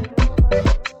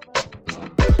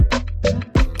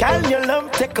 Can your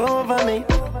love take over me?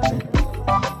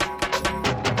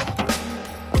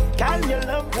 Can your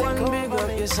love take over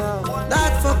me?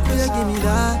 That fuck will you give me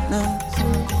that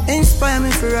nice? Inspire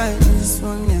me for write this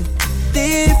one, yeah.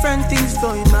 Different things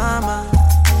going on, man.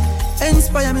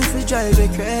 Inspire me for drive you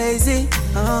crazy,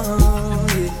 yeah.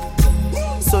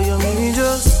 So you mean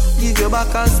just give your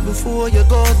back us before you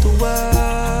go to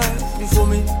work. Before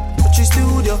me touch your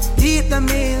studio, keep the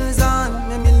meals on.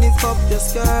 Let me lift up your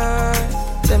skirt.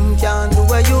 Them can't do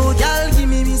what you, y'all give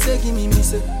me say, give me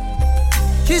say.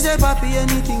 She say, papi,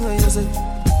 anything what you say.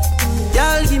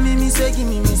 Y'all give me say, give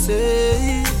me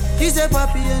say. She say,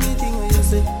 papi, anything what you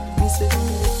say. Me say,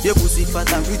 your pussy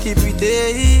fat and pretty,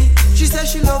 pretty. She say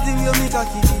she love the way you make a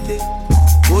kitty.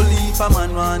 Only if a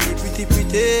man want the pretty,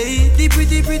 pretty. The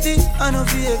pretty, pretty, I know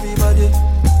for everybody.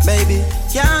 Baby,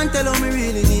 can't tell how me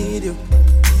really need you.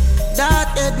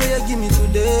 That head where you give me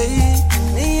today.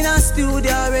 Me in a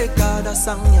studio record a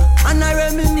song, yeah. And I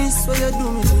reminisce what you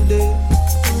do me today.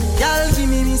 Y'all give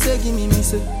me say, give me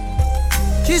say.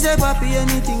 She say, papi,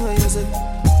 anything what you say.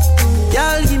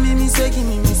 Y'all give me say, give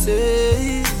me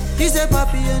say. She say,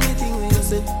 papi, anything what you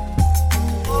say.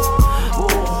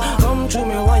 Come to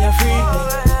me while you freak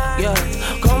me. Yeah.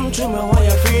 Come to me while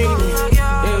you freak me.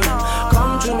 Yeah.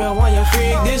 Come to me while you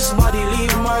freak. This body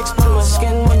leave marks on my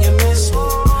skin when you miss me.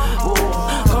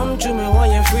 Come to me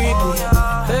while you freak me.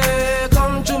 Hey,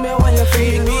 come to me while you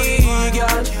freak me,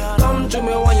 girl. Come to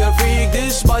me while you freak.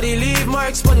 This body leave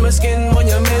marks on my skin when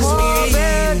you miss me.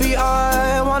 Baby,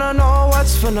 I wanna know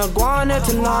what's finna go on here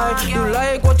tonight. You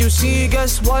like what you see,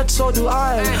 guess what? So do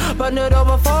I. Bend it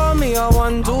over for me, I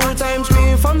want 2 times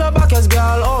me from the back, yes,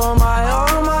 girl. Oh my,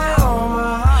 oh my, oh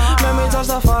my. Let me touch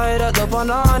the fire that up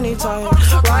on anytime.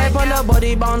 Right on the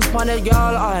body, bounce on it,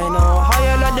 girl. I know how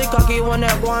you let the cocky when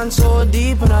it going so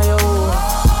deep in you.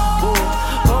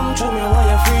 Come to me while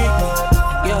you freak me.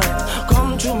 Yeah,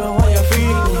 come to me while you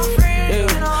freak me.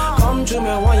 Yeah, come to me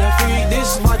while you freak.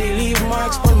 This body leave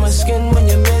marks on my skin when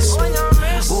you miss me.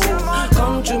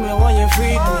 Come to me while you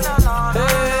freak me.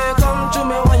 Hey, come to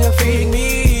me while you freak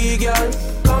me, girl.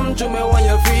 Come to me while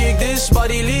you freak. This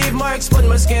body leave marks on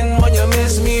my skin when you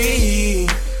miss me.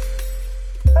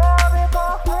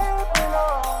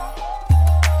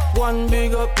 One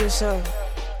big up yourself.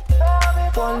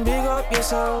 One big up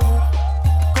yourself.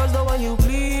 Cause the way you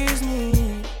please me.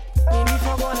 Maybe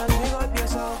for one and big up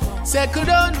yourself. Settle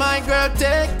down, my girl,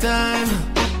 take time.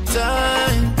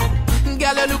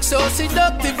 Girl, you look so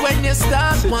seductive when you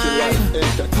start wine,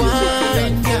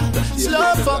 yeah.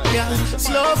 Slow fuck, yeah,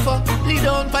 slow fuck. Lead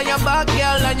on by your back,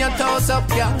 girl, and your toes up,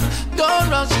 yeah. Don't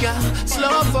rush, yeah,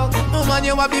 slow fuck. Woman,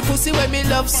 you have the pussy when me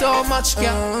love so much,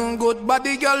 yeah. Good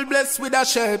body, girl, blessed with a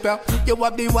shape, yeah. You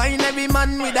have the wine, every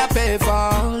man with a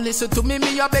paper. Listen to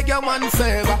me, I beg you one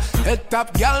favor. Head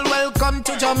top, girl, welcome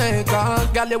to Jamaica.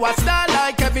 Girl, you a star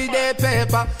like everyday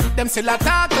paper. Them still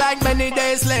attack like many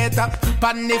days later.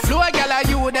 Pan the floor, girl,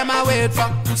 you them a wait for.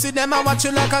 See them a watch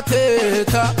you like a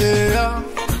theater. Yeah.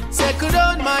 Settle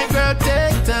down, my girl,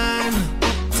 take time.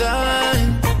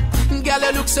 Girl,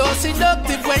 you look so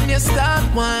seductive when you start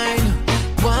wine,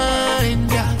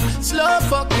 yeah. Slow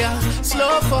fuck, yeah,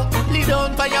 slow fuck. Lead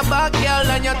on by your back,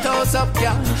 girl, and your toes up,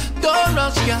 yeah. Don't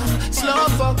rush, yeah, slow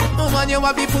fuck. Woman, you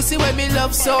have the pussy when me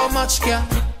love so much, yeah.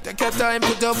 Take your time,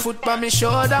 put your foot by me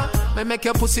shoulder. Me make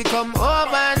your pussy come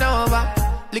over and over.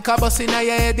 Liquor bus in your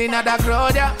head in the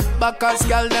crowd, yeah. Backers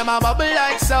girl, them a bubble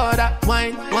like soda.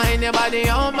 Wine your body,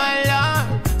 oh my lord.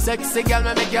 Sexy girl,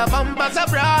 me make your bumpers a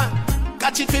bra.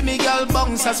 Catch it for me, girl,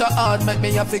 bounce so hard. Make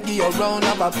me have to give you a round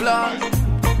of applause.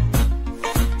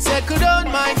 Settle down,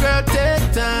 my girl,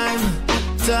 take time.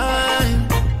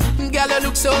 Girl, you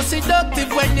look so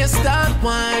seductive when you start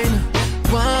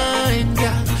wine,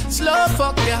 girl. Slow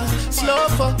fuck, girl, slow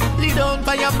fuck. Lay down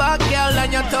by your back, girl,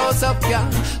 and your toes up, girl.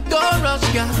 Don't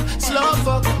rush, girl, slow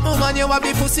fuck. Woman, you have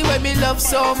the pussy when me love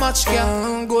so much,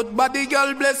 girl. Good body,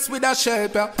 girl, blessed with a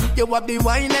shape, yeah. You have the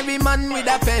wine, every man with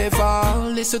a paper.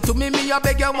 Listen to me, I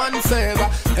beg you one favor.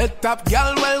 Head top,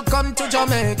 girl, welcome to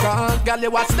Jamaica. Girl,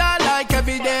 you a star like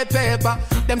everyday paper.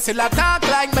 Them still a talk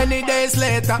like many days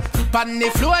later. Pan the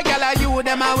floor, girl, you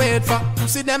them a wait for.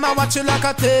 See them a watch you like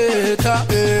a theater,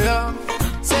 yeah.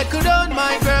 Settle down,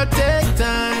 my girl, take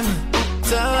time.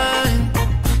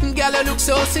 Girl, you look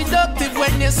so seductive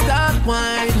when you start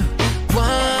wine,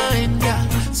 girl.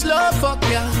 Slow fuck,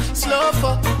 girl, slow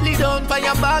fuck. Lay down by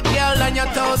your back, girl, and your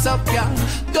toes up, girl.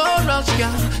 Don't rush,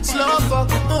 girl, slow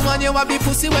fuck. Woman, you have the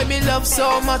pussy when me love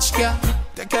so much, girl.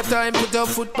 Take your time, put your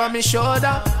foot on me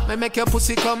shoulder. Me make your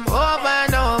pussy come over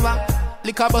and over.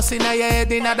 Liquor bus in your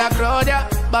head in the crowd, yeah.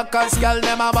 Backers girl,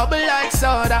 them a bubble like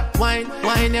soda. Wine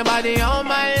your body, oh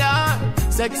my lord.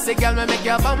 Sexy girl, me make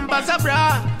your bumpers a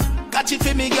bra. Catch it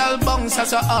for me, girl, bounce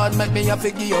so hard. Make me have to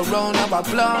give you a round of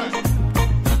applause.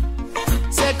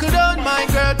 Settle down, my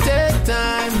girl, take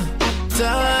time.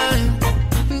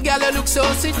 Girl, you look so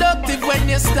seductive when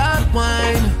you start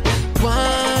wine,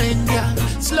 girl.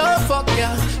 Slow fuck,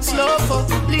 girl, slow fuck.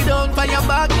 Lay down by your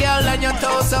back, girl, and your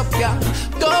toes up, girl.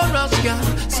 Don't rush, girl,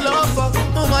 slow fuck.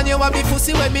 Woman, you have the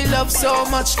pussy when me love so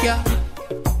much, girl.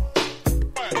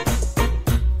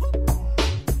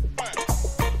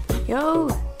 Yo,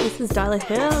 this is Dollar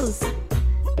Hills.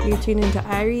 You're tuned into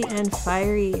Irie and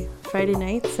Fiery, Friday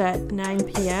nights at 9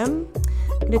 p.m.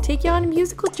 I'm going to take you on a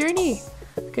musical journey.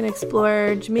 I'm going to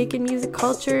explore Jamaican music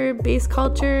culture, bass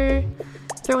culture,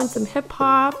 throw in some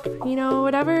hip-hop, you know,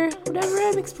 whatever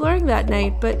I'm exploring that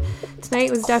night. But tonight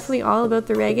was definitely all about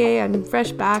the reggae. I'm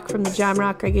fresh back from the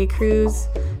Jamrock Reggae Cruise.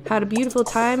 Had a beautiful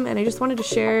time, and I just wanted to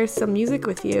share some music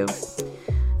with you.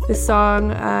 This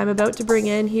song I'm about to bring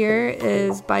in here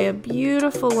is by a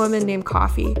beautiful woman named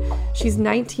Coffee. She's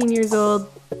 19 years old.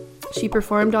 She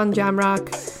performed on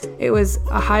Jamrock. It was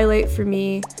a highlight for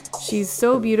me. She's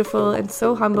so beautiful and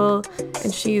so humble,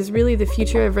 and she's really the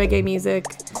future of reggae music.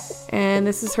 And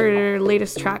this is her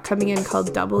latest track coming in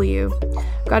called W.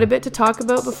 Got a bit to talk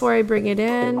about before I bring it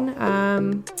in. I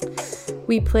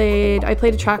played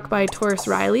a track by Taurus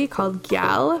Riley called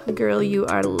Gal, Girl You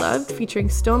Are Loved, featuring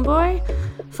Stonebwoy.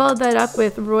 Followed that up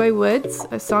with Roy Woods,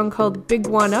 a song called Big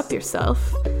One Up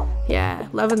Yourself. Yeah,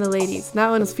 loving the ladies. And that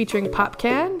one was featuring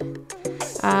Popcan.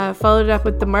 Followed it up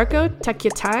with DeMarco, Take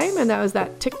Your Time, and that was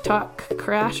that TikTok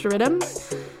crash rhythm.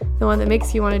 The one that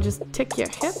makes you want to just tick your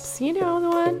hips, you know the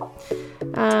one.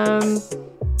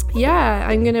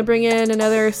 I'm going to bring in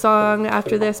another song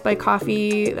after this by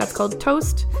Coffee that's called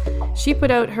Toast. She put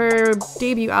out her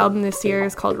debut album this year.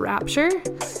 It's called Rapture.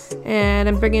 And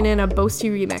I'm bringing in a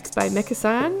Boasty remix by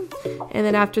Mikasan. And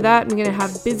then after that, I'm going to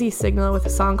have Busy Signal with a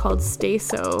song called Stay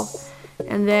So.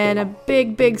 And then a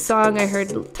big song I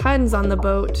heard tons on the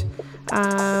boat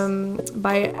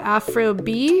by Afro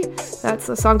B. That's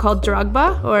a song called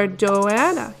Drogba or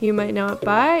Joanna. You might know it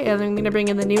by. And I'm going to bring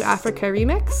in the new Africa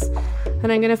remix.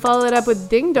 And I'm going to follow it up with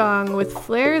Ding Dong with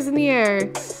Flares in the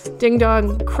Air. Ding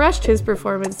Dong crushed his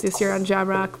performance this year on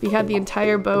Jamrock. We had the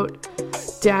entire boat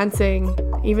dancing,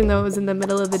 even though it was in the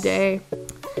middle of the day.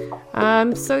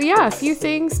 A few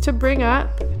things to bring up.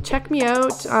 Check me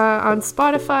out on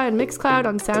Spotify and Mixcloud,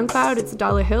 on SoundCloud. It's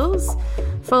Dollar Hills.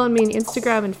 Follow me on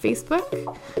Instagram and Facebook.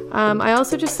 I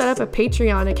also just set up a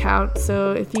Patreon account,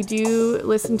 so if you do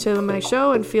listen to my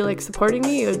show and feel like supporting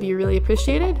me, it would be really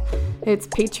appreciated. It's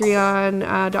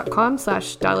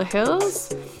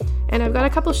patreon.com/dollarhills. And I've got a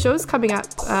couple shows coming up.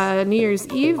 New Year's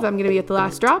Eve, I'm going to be at the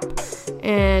Last Drop.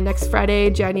 And next Friday,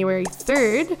 January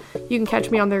 3rd, you can catch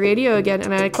me on the radio again at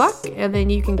 9 o'clock. And then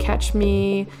you can catch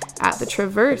me at the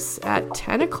Traverse at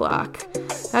 10 o'clock.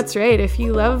 That's right. If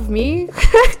you love me,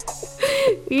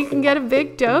 you can get a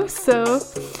big dose. So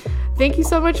thank you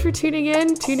so much for tuning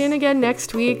in. Tune in again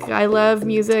next week. I love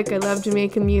music. I love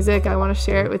Jamaican music. I want to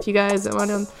share it with you guys. I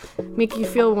want to make you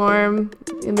feel warm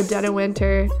in the dead of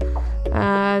winter.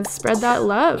 Spread that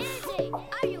love.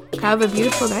 Have a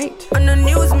beautiful night. On the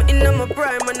news, me in my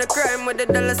prime, on the crime with the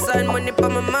dollar sign, money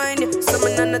on my mind. Yeah.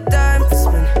 Summon on the time for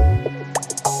spin.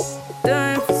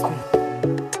 Time for spin.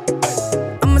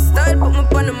 I'm a style, put me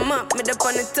on the map, me the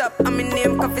on the top. I'm in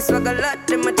name, coffee swag a lot.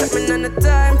 Them a chat me none of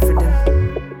time for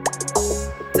them.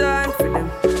 Time for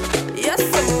them. Yes,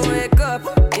 I'ma wake up.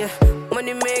 Yeah,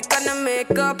 money make and I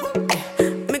make up. Yeah,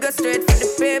 me go straight for the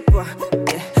paper.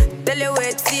 Yeah, tell you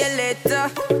wait, see you later.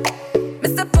 Me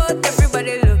support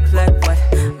everybody look like what?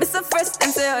 Me so fresh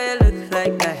and say how you look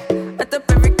like that. I top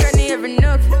every cranny, every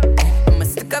nook. I'ma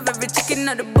stick up every chicken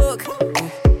out the book.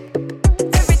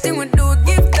 Everything we do,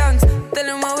 give thanks. Tell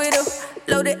them what we do.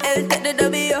 Load the L, take the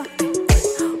W.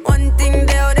 One thing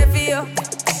they out there for you.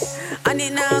 I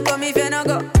need now come if you no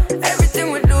go.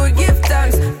 Everything we do, give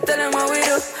thanks. Tell them what we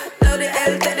do. Load the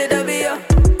L, take the W.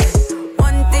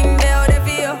 One thing they out there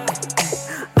for you.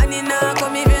 I need now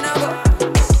come if you no go.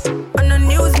 On the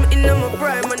news, me in my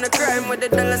prime. On the crime with the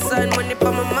dollar sign, money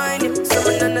for my mind. Yeah.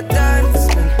 Someone on the time to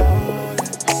spend.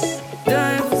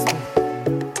 Time to spend.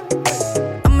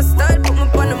 I'ma start, put me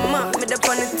on the map. Me up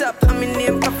on the top. I'm in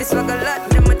name, coffee swag a lot.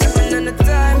 Them a tapping on the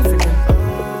time for them.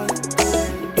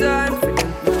 Time for them.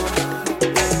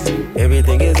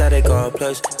 Everything is how they call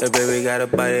plush. The baby got a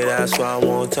body that's why I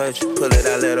won't touch. Pull it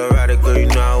out, let her ride it, girl, you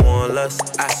know I want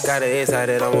lust. I got an inside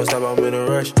that I won't stop, I'm in a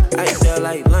rush. I eat that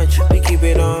like lunch, we keep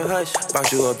it on hush.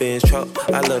 Box you up in his truck,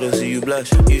 I love to see you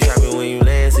blush. You shopping when you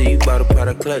land, so you bought a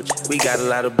product clutch. We got a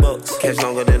lot of bucks, catch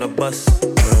longer than a bus.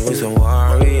 We some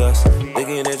warriors,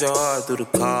 looking at your heart through the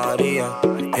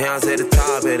cardio. Hands at the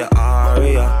top of the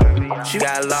aria. She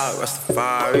got a lot,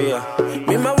 Rastafaria.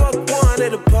 Me and my walk one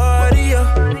at the party,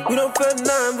 yeah. We don't feel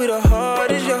nothing, we the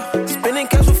hardest, yeah. Spending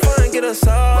cash for fun, get us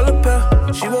all a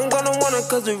pair. She won't gonna want it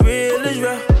cause the real is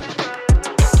real.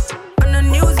 On the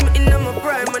news, me in my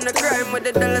prime. On the crime with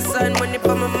the dollar sign, money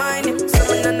for my mind. Yeah.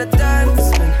 Someone on the time to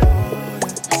spend.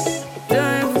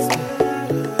 Time to spend.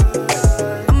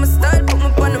 I'ma start, put me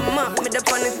on the map. Me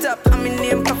up on the top. I'm in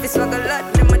name, coffee swag a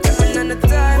lot. Them a tapping on the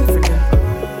time for them.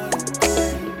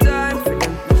 Time for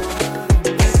them.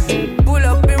 Pull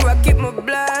up and rock, keep my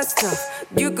blast off.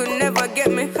 You could never get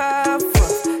me half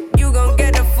off. You gon'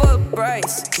 get a full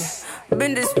price. Yeah.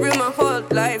 Been this real my whole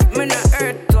life. Me not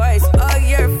earth twice. All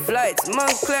year flights.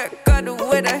 Montclair got the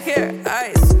weather here.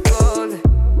 Ice cold.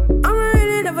 I'm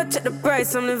really never check the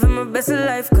price. I'm living my best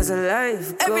life cause of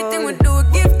life. Everything we do,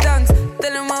 give thanks.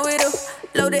 Tell them what we do.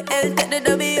 Load the L, take the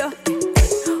W.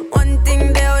 One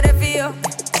thing they out there for you.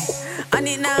 I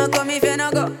need now come if you no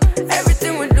go.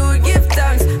 Everything we do, give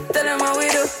thanks. Tell them what we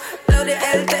do. Load the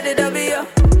L, take the W.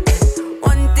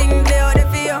 One thing they out there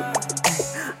for you.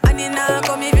 I need now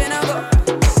come if you no go.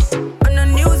 On the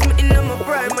news, me in my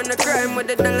prime. On the crime with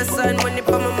the dollar sign, money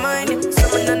for my mind. Yeah.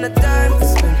 Someone on the time to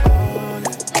spend.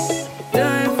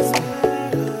 Time to spend.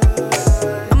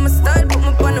 I'ma start, put me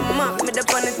on the map. Me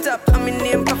up on the top. I'm in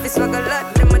name, coffee swag a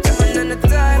lot. Them a tapping on the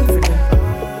time for them.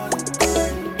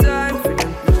 Time for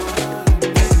them.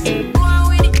 Go on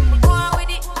with it, go on with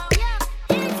it.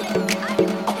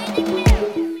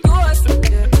 Go on,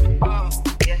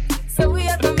 yeah. So we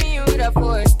are coming with a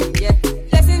force, yeah.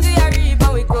 Lessons we are reap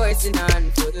and we coursing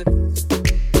on foot.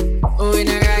 Oh, we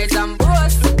not rise and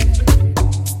boast.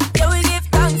 Yeah, we give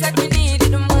thanks that we need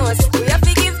it the most. We have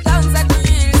to give thanks that we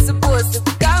really supposed to.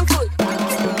 Can't put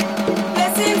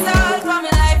blessings all for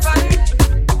my life and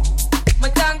my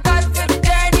thank God for the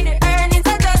journey, the earnings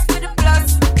are just for the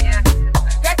plus. Yeah,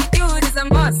 gratitude is a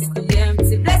must. Yeah,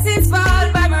 see blessings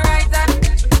fall by my right hand.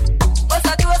 What's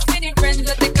I do with the friends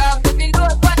that take off the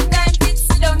load? One time kids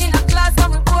sit down in a class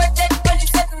and we both dead. Only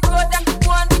set the road and we go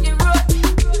on with the road.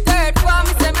 Third form,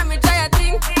 me say me try a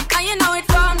thing, and you know it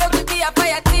formed up to be a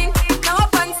fire thing. Now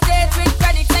up on stage with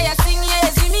chronic say I sing, yeah.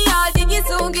 See me all diggy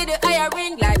soon, get the higher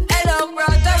ring like hello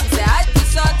brother. You say I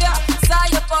just shot ya, saw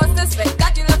your poster,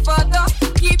 spectacular photo.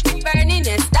 Keep it burning,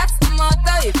 yes, that's the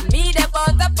motto. If me the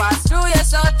butter pass through your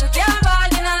shot, to get all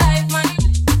in a life, man.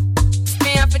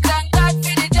 Me have to thank God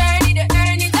for the journey, the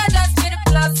earnings are just for the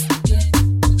plus. Yeah,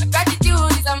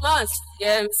 gratitude is a must.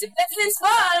 Yeah, see blessings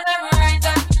fall by my right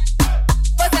hand.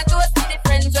 But I toast to the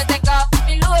friends who take off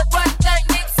the load. One time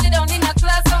next sit down in a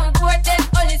class and we both dead.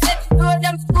 Only set the road,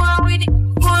 them go on with it,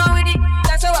 go on with it.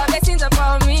 That's how our blessings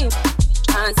upon me.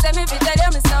 And send me to tell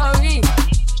them I'm sorry.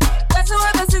 That's how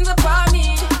our blessings upon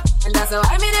me. And that's how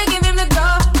I mean I give him the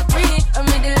glory. I'm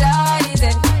in the light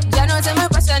and you know say my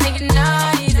passion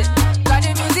ignited. Got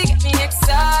the music get me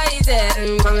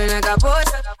excited. Coming like a boat.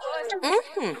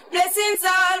 Blessings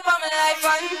all for my life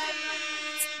and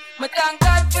my thank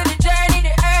God for the journey,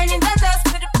 the earnings are just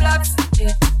for the plots.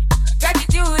 Yeah,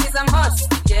 gratitude is a must.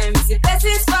 Yeah, me see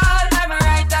blessings fall by my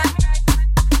right hand.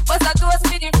 What's that toast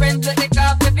with the friends that take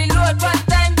off every load? One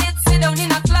time did sit down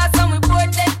in a class and we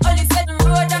both dead. Only set the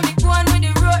road and we go on with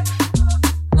the road.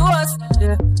 Toast,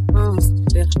 yeah,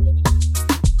 yeah.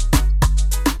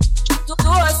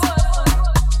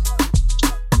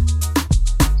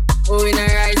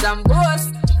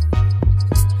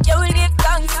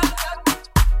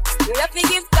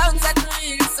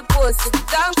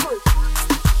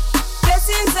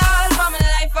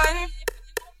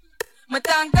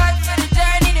 God for the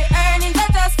journey, the earning, not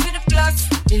just for the plus.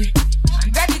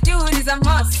 Gratitude is a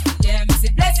must. Yeah, me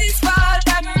see blessings fall,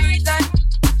 time me return.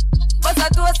 But I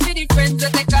toast for the friends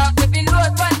that take off every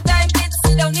load. One time, kids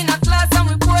sit down in a class and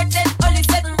we board then only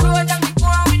set the road and we go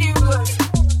on with the road.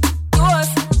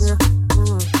 Toast.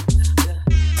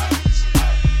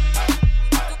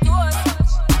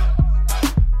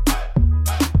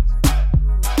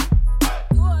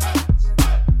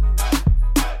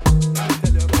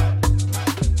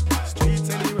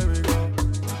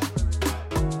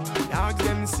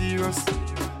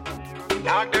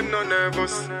 Dog them no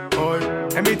nervous. Boy,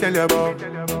 let me tell you about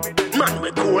man,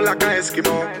 we cool like a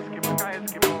Eskimo.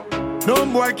 No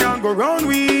boy can go round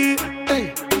we.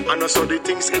 Hey, I know so the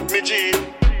things hit me G.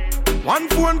 One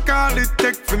phone call it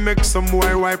take to make some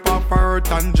boy wipe off her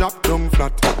hurt and drop down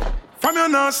flat. From you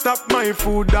not stop my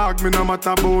food, dog. Me no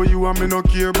matter about you and me no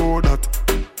care about that.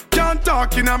 Can't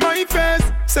talk in my face.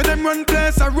 Say them run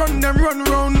place, I run them run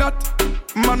round that.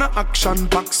 Man a action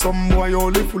pack, some boy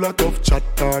only full of tough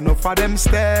chatter. Enough of them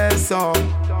stairs up,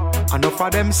 enough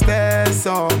of them stairs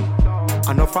up,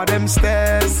 enough of them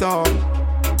stairs up.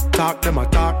 Talk them a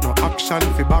talk, no action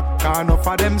fi back. Enough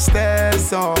of them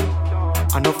stairs up,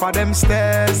 enough of them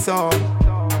stairs up,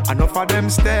 enough of them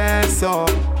stairs up.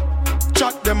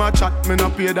 Chat them a chat, me no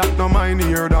pay that, no mind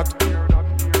hear that.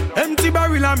 Empty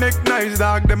barrel a make nice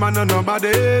dog, them a no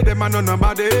nobody, them a no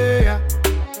nobody. Yeah.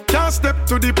 Can't step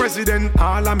to the president,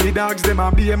 all of me dogs, them a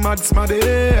be a mad smaddy.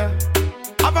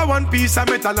 Have a one piece of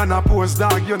metal and a post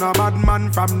dog, you no bad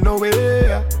man from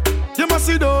nowhere. You must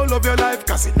see the whole of your life,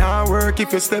 cause it not work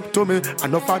if you step to me.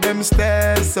 Enough of them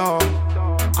stairs up,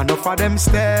 enough of them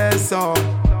stairs up,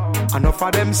 enough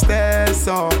of them stairs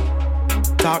up.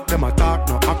 Talk them a talk,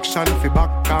 no action fi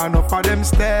back. Enough of them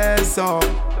stairs up,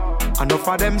 enough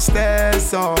of them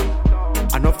stairs up,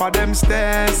 enough of them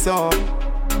stairs up.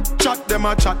 Chat them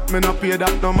a chat, me no pay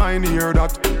that, no mind hear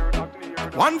that.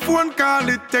 One phone call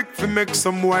it take to make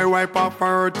some boy wipe off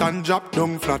her hurt and drop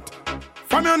down flat.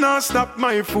 From you not stop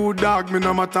my food, dog. Me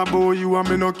no matter about you and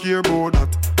me no care about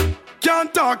that.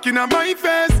 Can't talk in my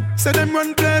face. Say them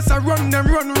run place, I run them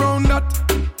run round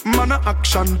that. Man a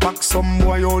action pack, some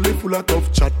boy only full of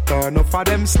tough chatter. Enough of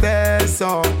them stairs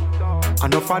up,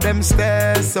 enough of them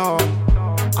stairs up,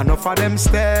 enough of them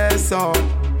stairs up.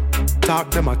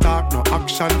 Talk them a talk, no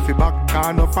action fi back.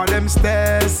 Enough of them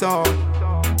stairs up,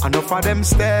 enough of them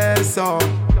stairs up,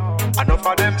 enough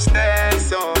of them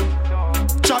stairs up.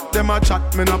 Chat them a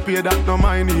chat, me no pay that, no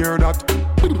mind hear that.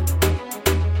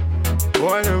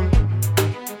 Boy them,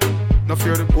 no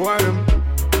fear the boy them.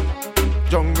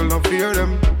 Jungle no fear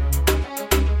them,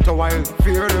 the wild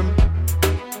fear them.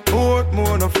 Boat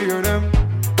more no fear them,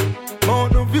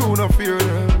 Mountain View no fear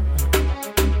them.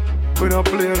 We no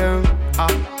play them,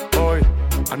 boy.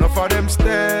 Enough of them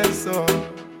stairs up,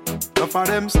 enough of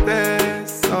them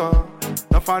stairs up,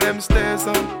 enough of them stairs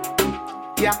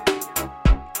up. Yeah.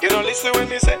 You don't listen when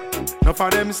they say enough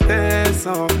of them stairs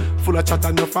up, full of chat,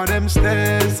 enough of them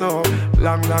stairs up.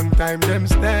 Long time them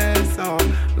stairs up,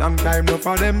 long time enough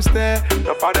of them stairs,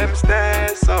 enough of them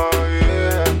stairs up,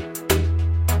 yeah.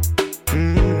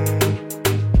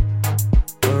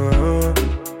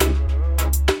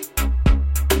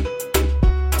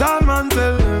 Tall man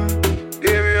tell him,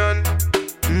 Arian,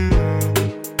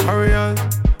 Arian.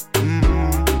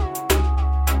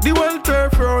 The world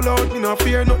turf roll out, me no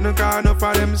fear nothing, cause enough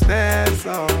of them stairs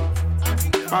up,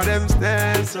 for them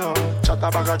stairs up. Chatter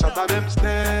bag chatter them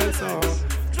stairs up,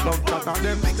 love chatter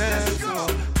them stairs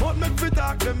up. But make we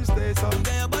talk them stairs up,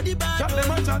 chat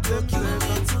them and chat them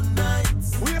stairs up.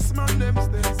 Waste man them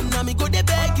stairs up. Now me go dey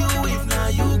beg you if now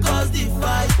you cause the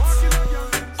fight.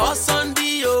 Us on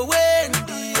the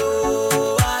Wendy,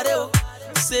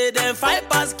 say them fight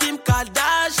past Kim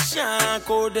Kardashian,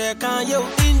 code they can you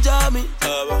injure me.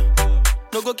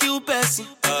 No go kill person.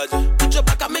 Put your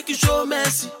back and make you show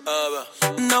mercy.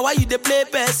 Now why you they play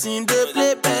person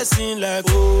like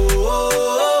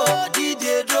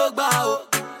DJ Drogba.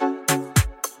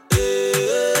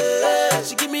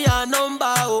 She give me a number,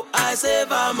 I save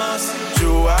her mass.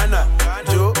 Joanna,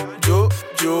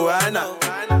 Joanna.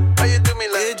 How you do me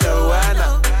like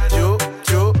Joanna?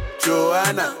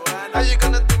 Joanna. How you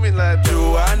gonna do me like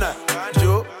Joanna?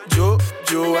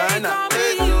 Joanna.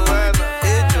 Hey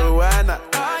Joanna.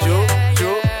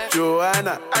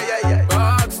 Joanna. Ay.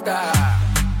 Rockstar.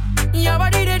 Your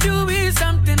body they do me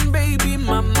something, baby,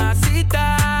 mama.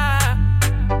 Sita.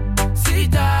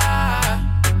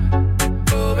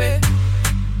 Oh, babe.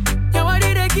 Your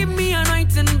body they give me a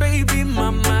night and baby,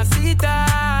 mama. Sita.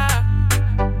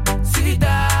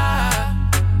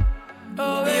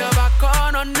 Oh, babe. You're back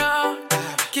on or no.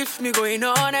 Keeps me going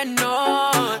on and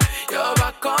on. Your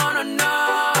on,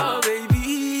 no,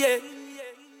 baby, yeah.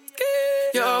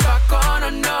 You're back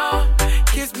on, no.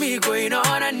 Kiss me going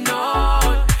on and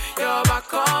on. You're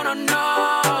back on,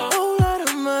 no. Oh, Lord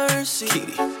of mercy.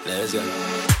 Kitty, let's go.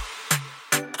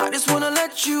 I just wanna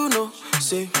let you know,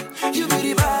 say, you be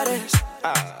the baddest.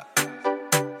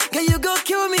 Yeah, you go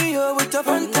kill me, oh, with a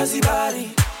fantasy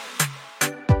body.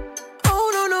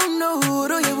 Oh, no,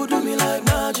 don't you do me like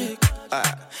magic.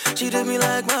 She did me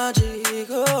like magic,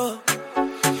 oh.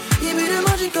 You be the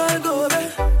magical go,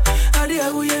 babe. I did I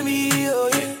go hear me, oh,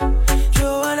 yeah.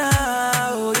 Joanna,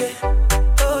 oh, yeah.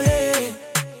 Oh, yeah.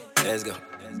 Let's go.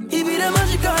 You be the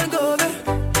magical go, babe.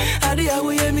 I did I go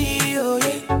hear me, oh,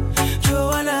 yeah.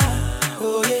 Joanna,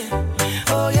 oh, yeah.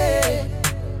 Oh, yeah.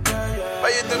 Why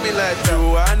you do me like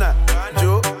Joanna?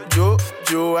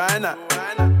 Joanna.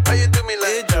 Why you do me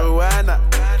like Joanna?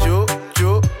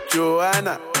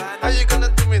 Joanna. How you gonna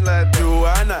do me like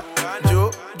Joanna?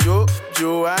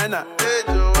 Joanna. Hey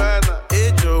Joanna.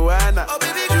 Hey Joanna. Oh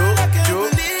baby,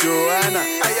 Joanna.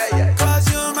 Ay. Cause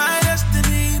you're my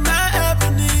destiny, my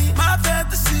ebony, my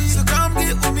fantasy. So come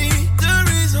get with me. The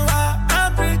reason why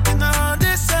I'm drinking all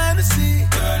this fantasy.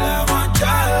 Girl, I want your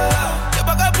love. Your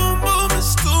baka boom boom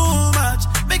is too much.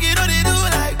 Make it all they do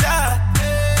like that.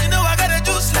 You know I got a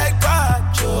juice like that.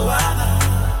 Joanna.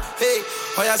 Hey,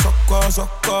 oh yeah,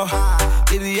 sucker.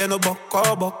 Baby, you no boko.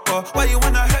 Why you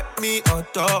wanna hurt me?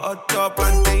 Otto,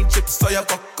 plantain chips, so you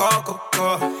coco.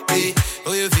 Hey,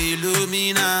 oh you feel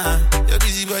me now? Your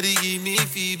busy body give me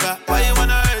fever. Why you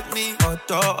wanna hurt me?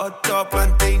 Otto,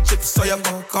 plantain chips, so you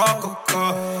coco.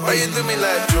 Why you do me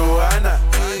like Joanna?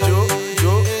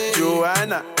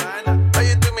 Joanna. Why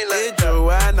you do me like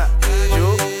Joanna?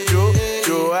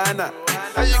 Joanna.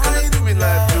 How you gonna do me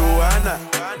like Joanna?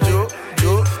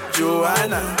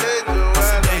 Joanna. Hey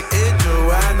Joanna. Hey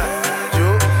Joanna.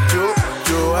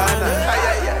 Joanna. Ay.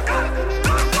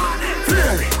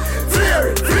 Fury.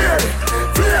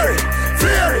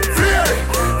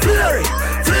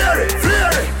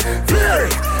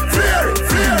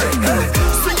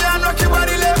 Swing it and rock your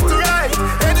body left to right.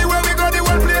 Anywhere we go, the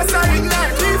one place I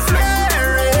ignite. We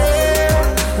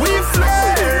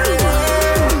flare.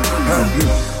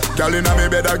 Girl inna me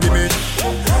bed, give me.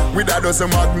 With a dozen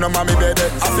magnum on me bed.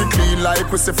 I feel clean like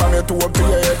pussy from your toe up to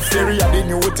your head. Fury are the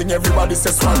new thing, everybody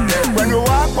says swag dead. When we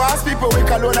walk past people, we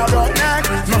call on our neck.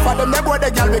 Enough of them, they boy,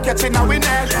 the girl we catching our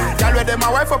neck. Girl with them,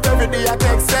 my wife up every day, I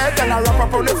take set. And I wrap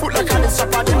up on the foot like I just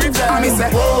shop at the DJ. And me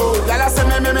say, whoa, y'all say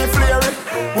me flare.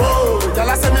 Whoa,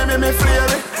 y'all say me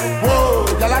flare. Whoa,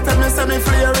 y'all tell me say me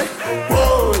flare.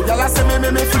 Whoa, y'all say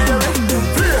me flare.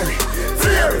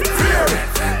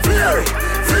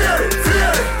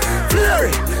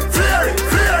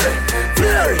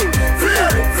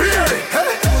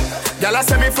 Y'all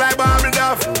say me fly bubble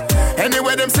duff.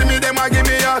 Anywhere them see me, them a give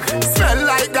me hug. Smell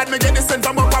like God, me get the scent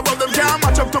from up above them. Can't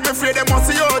match up to me free, them must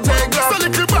see OJ Glove. So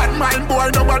little bad mind boy,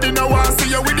 nobody no want see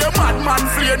you. With your madman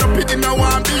flare, no pity no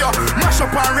want be you. Mash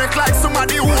up and wreck like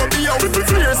somebody who won't be you. With the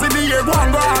flares in the air, go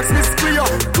and go ask me clear.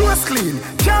 Clothes clean,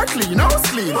 car clean, house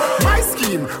clean. My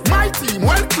scheme, my team,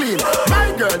 well clean.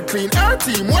 My girl clean, her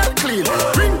team, well clean.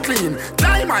 Ring clean,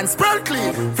 diamonds, pearl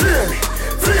clean. Fury.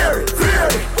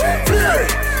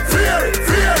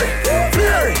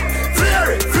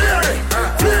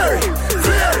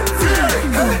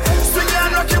 Swing it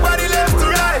and rock your body left to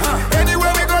right.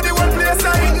 Anywhere we go, the one place I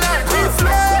ignite. We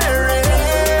flare.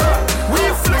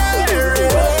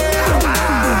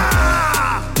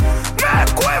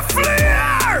 Make we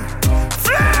flare.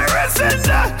 Flare is in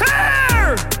the air.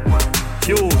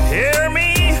 You hear me?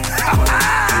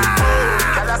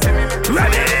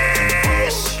 Ready?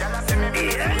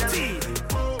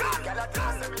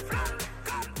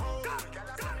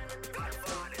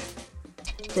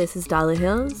 This is Dollar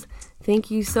Hills. Thank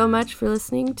you so much for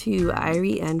listening to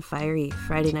Irie and Fiery,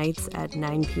 Friday nights at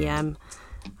 9 p.m.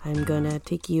 I'm going to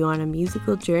take you on a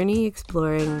musical journey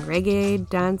exploring reggae,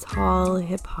 dancehall,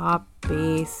 hip-hop,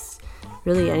 bass,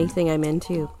 really anything I'm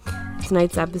into.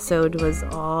 Tonight's episode was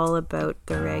all about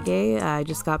the reggae. I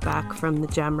just got back from the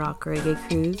Jamrock Reggae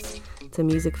Cruise. It's a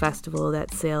music festival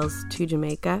that sails to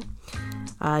Jamaica.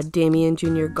 Damien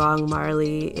Jr. Gong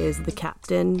Marley is the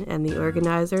captain and the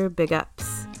organizer. Big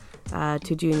ups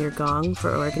to Junior Gong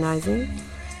for organizing.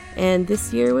 And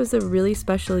this year was a really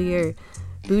special year.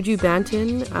 Buju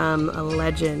Banton, a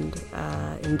legend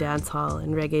in dancehall,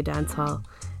 in reggae dancehall,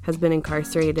 has been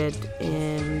incarcerated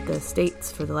in the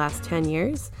States for the last 10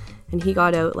 years. And he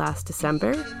got out last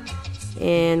December.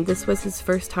 And this was his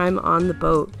first time on the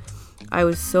boat. I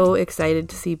was so excited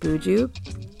to see Buju.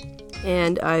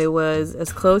 And I was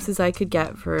as close as I could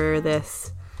get for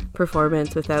this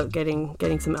performance without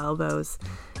getting some elbows.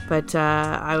 But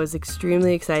I was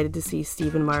extremely excited to see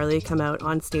Stephen Marley come out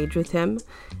on stage with him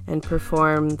and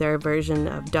perform their version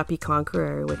of Duppy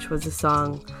Conqueror, which was a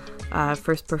song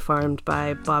first performed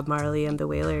by Bob Marley and the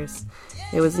Wailers.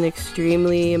 It was an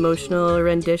extremely emotional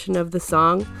rendition of the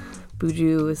song.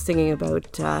 Buju was singing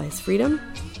about his freedom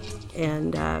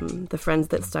and the friends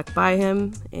that stuck by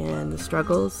him and the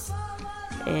struggles.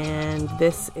 And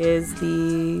this is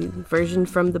the version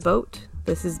from The Boat.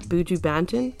 This is Buju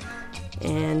Banton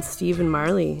and Stephen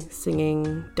Marley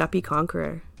singing Duppy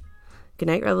Conqueror. Good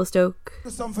night, Revelstoke.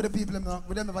 This song for the people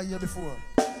we never hear before.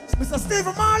 It's Mr.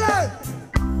 Stephen Marley.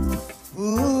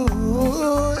 Ooh,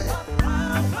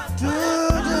 do,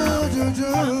 do, do,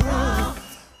 do.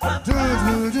 Do,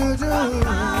 do, do, do.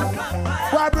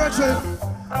 Why, brethren?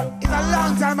 It's a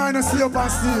long time I don't see you on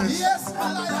stage. Yes,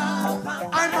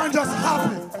 I'm just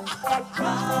happy.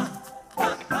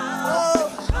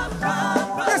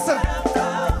 Listen.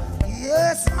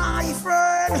 Yes, my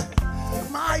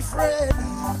friend,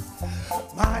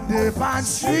 man, the pan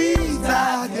street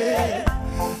again.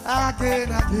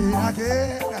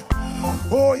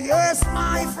 Oh, yes,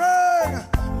 my friend,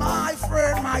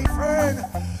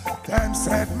 them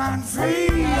set man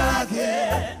free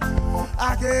again.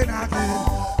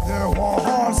 Their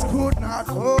horse could not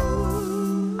hold.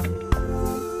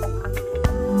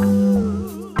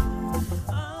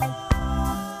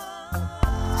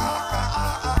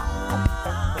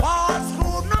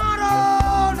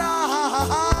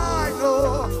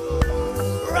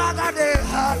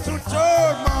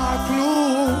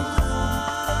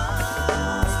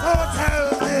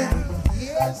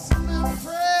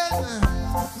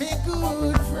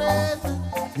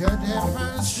 You're there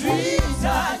on the street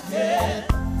again.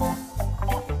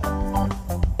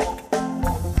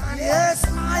 And yes,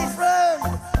 my friend,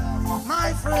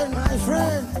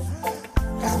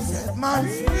 can set man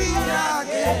free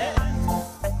again.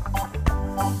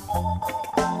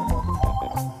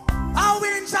 How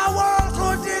in the world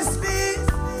could this be?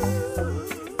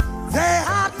 They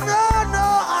have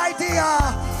no idea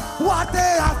what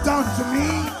they have done to me.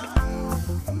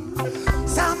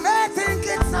 Some may think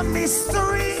it's a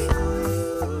mystery,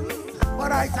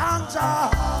 but I thank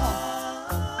God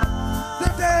the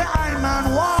day I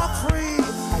man walk free.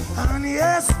 And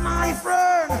yes, my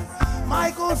friend,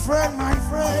 my good friend, my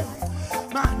friend,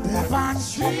 man, the on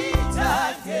street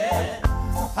again.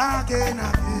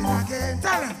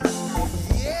 Tell him.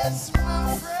 Yes,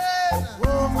 my friend.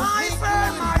 Oh, my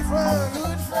friend,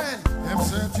 good friend. Them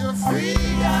set you free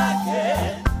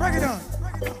again. Break it down.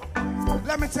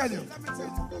 Let me tell you.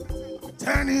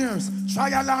 10 years,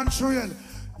 trial and trail.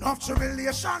 Enough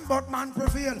tribulation, but man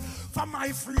prevail. For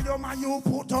my freedom, and you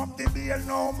put up the bail.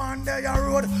 No man there your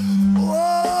road.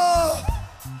 Whoa!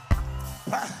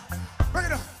 Bring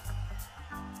it up.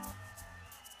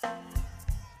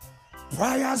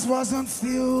 Prayers wasn't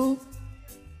few.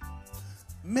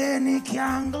 Many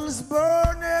candles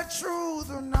burning through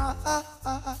the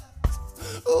night.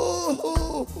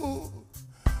 Ooh,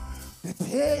 the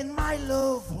pain my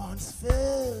loved ones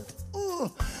felt.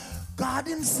 Ooh, God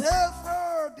himself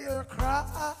heard their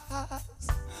cries.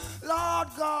 Lord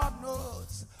God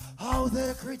knows how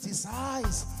they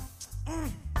criticize.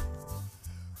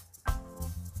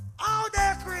 How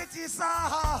they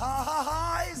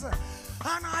criticize.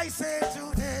 And I say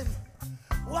to them,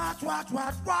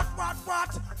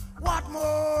 what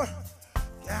more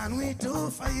can we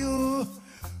do for you?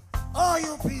 Oh,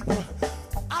 you people,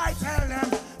 I tell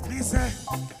them, please say,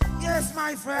 yes,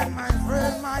 my friend, and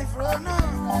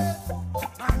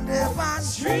they on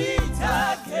street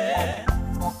again.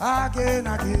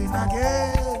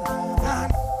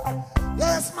 And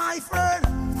yes, my friend,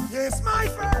 them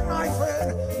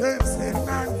set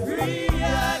man free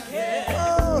again.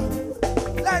 Oh,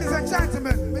 ladies and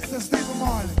gentlemen, Mr. Stephen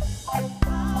Marley.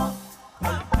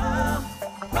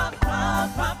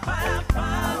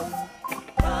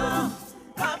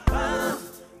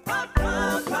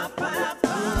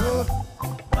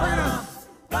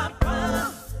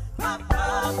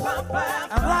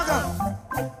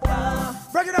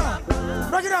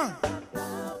 Break it down.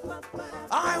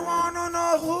 I wanna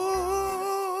know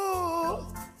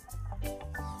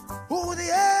who the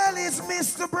hell is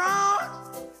Mr. Brown?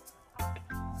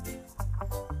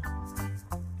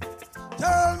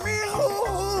 Tell me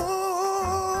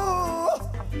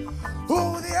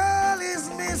who the hell is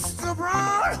Mr.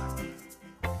 Brown?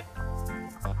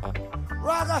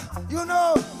 Rather, you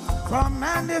know, from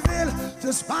Mandeville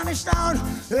to Spanish Town,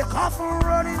 a coffin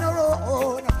running the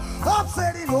road.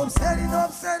 Upsetting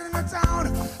the town,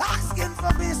 asking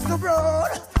for Mr.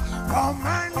 Broad. From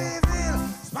Mandeville,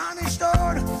 Spanish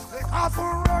Town, the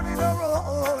coffin running the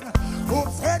road.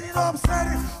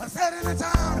 Upsetting the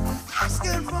town,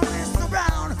 asking for Mr.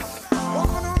 Brown. Oh,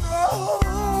 no,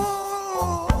 no.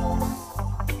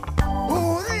 Who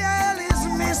the hell is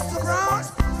Mr. Brown?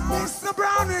 Mr.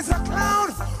 Brown is a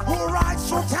clown who rides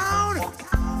through town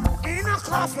in a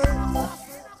coffin.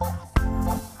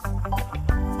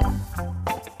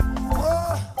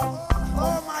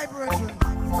 Oh, my brethren,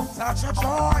 such a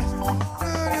joy.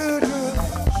 Do, do, do.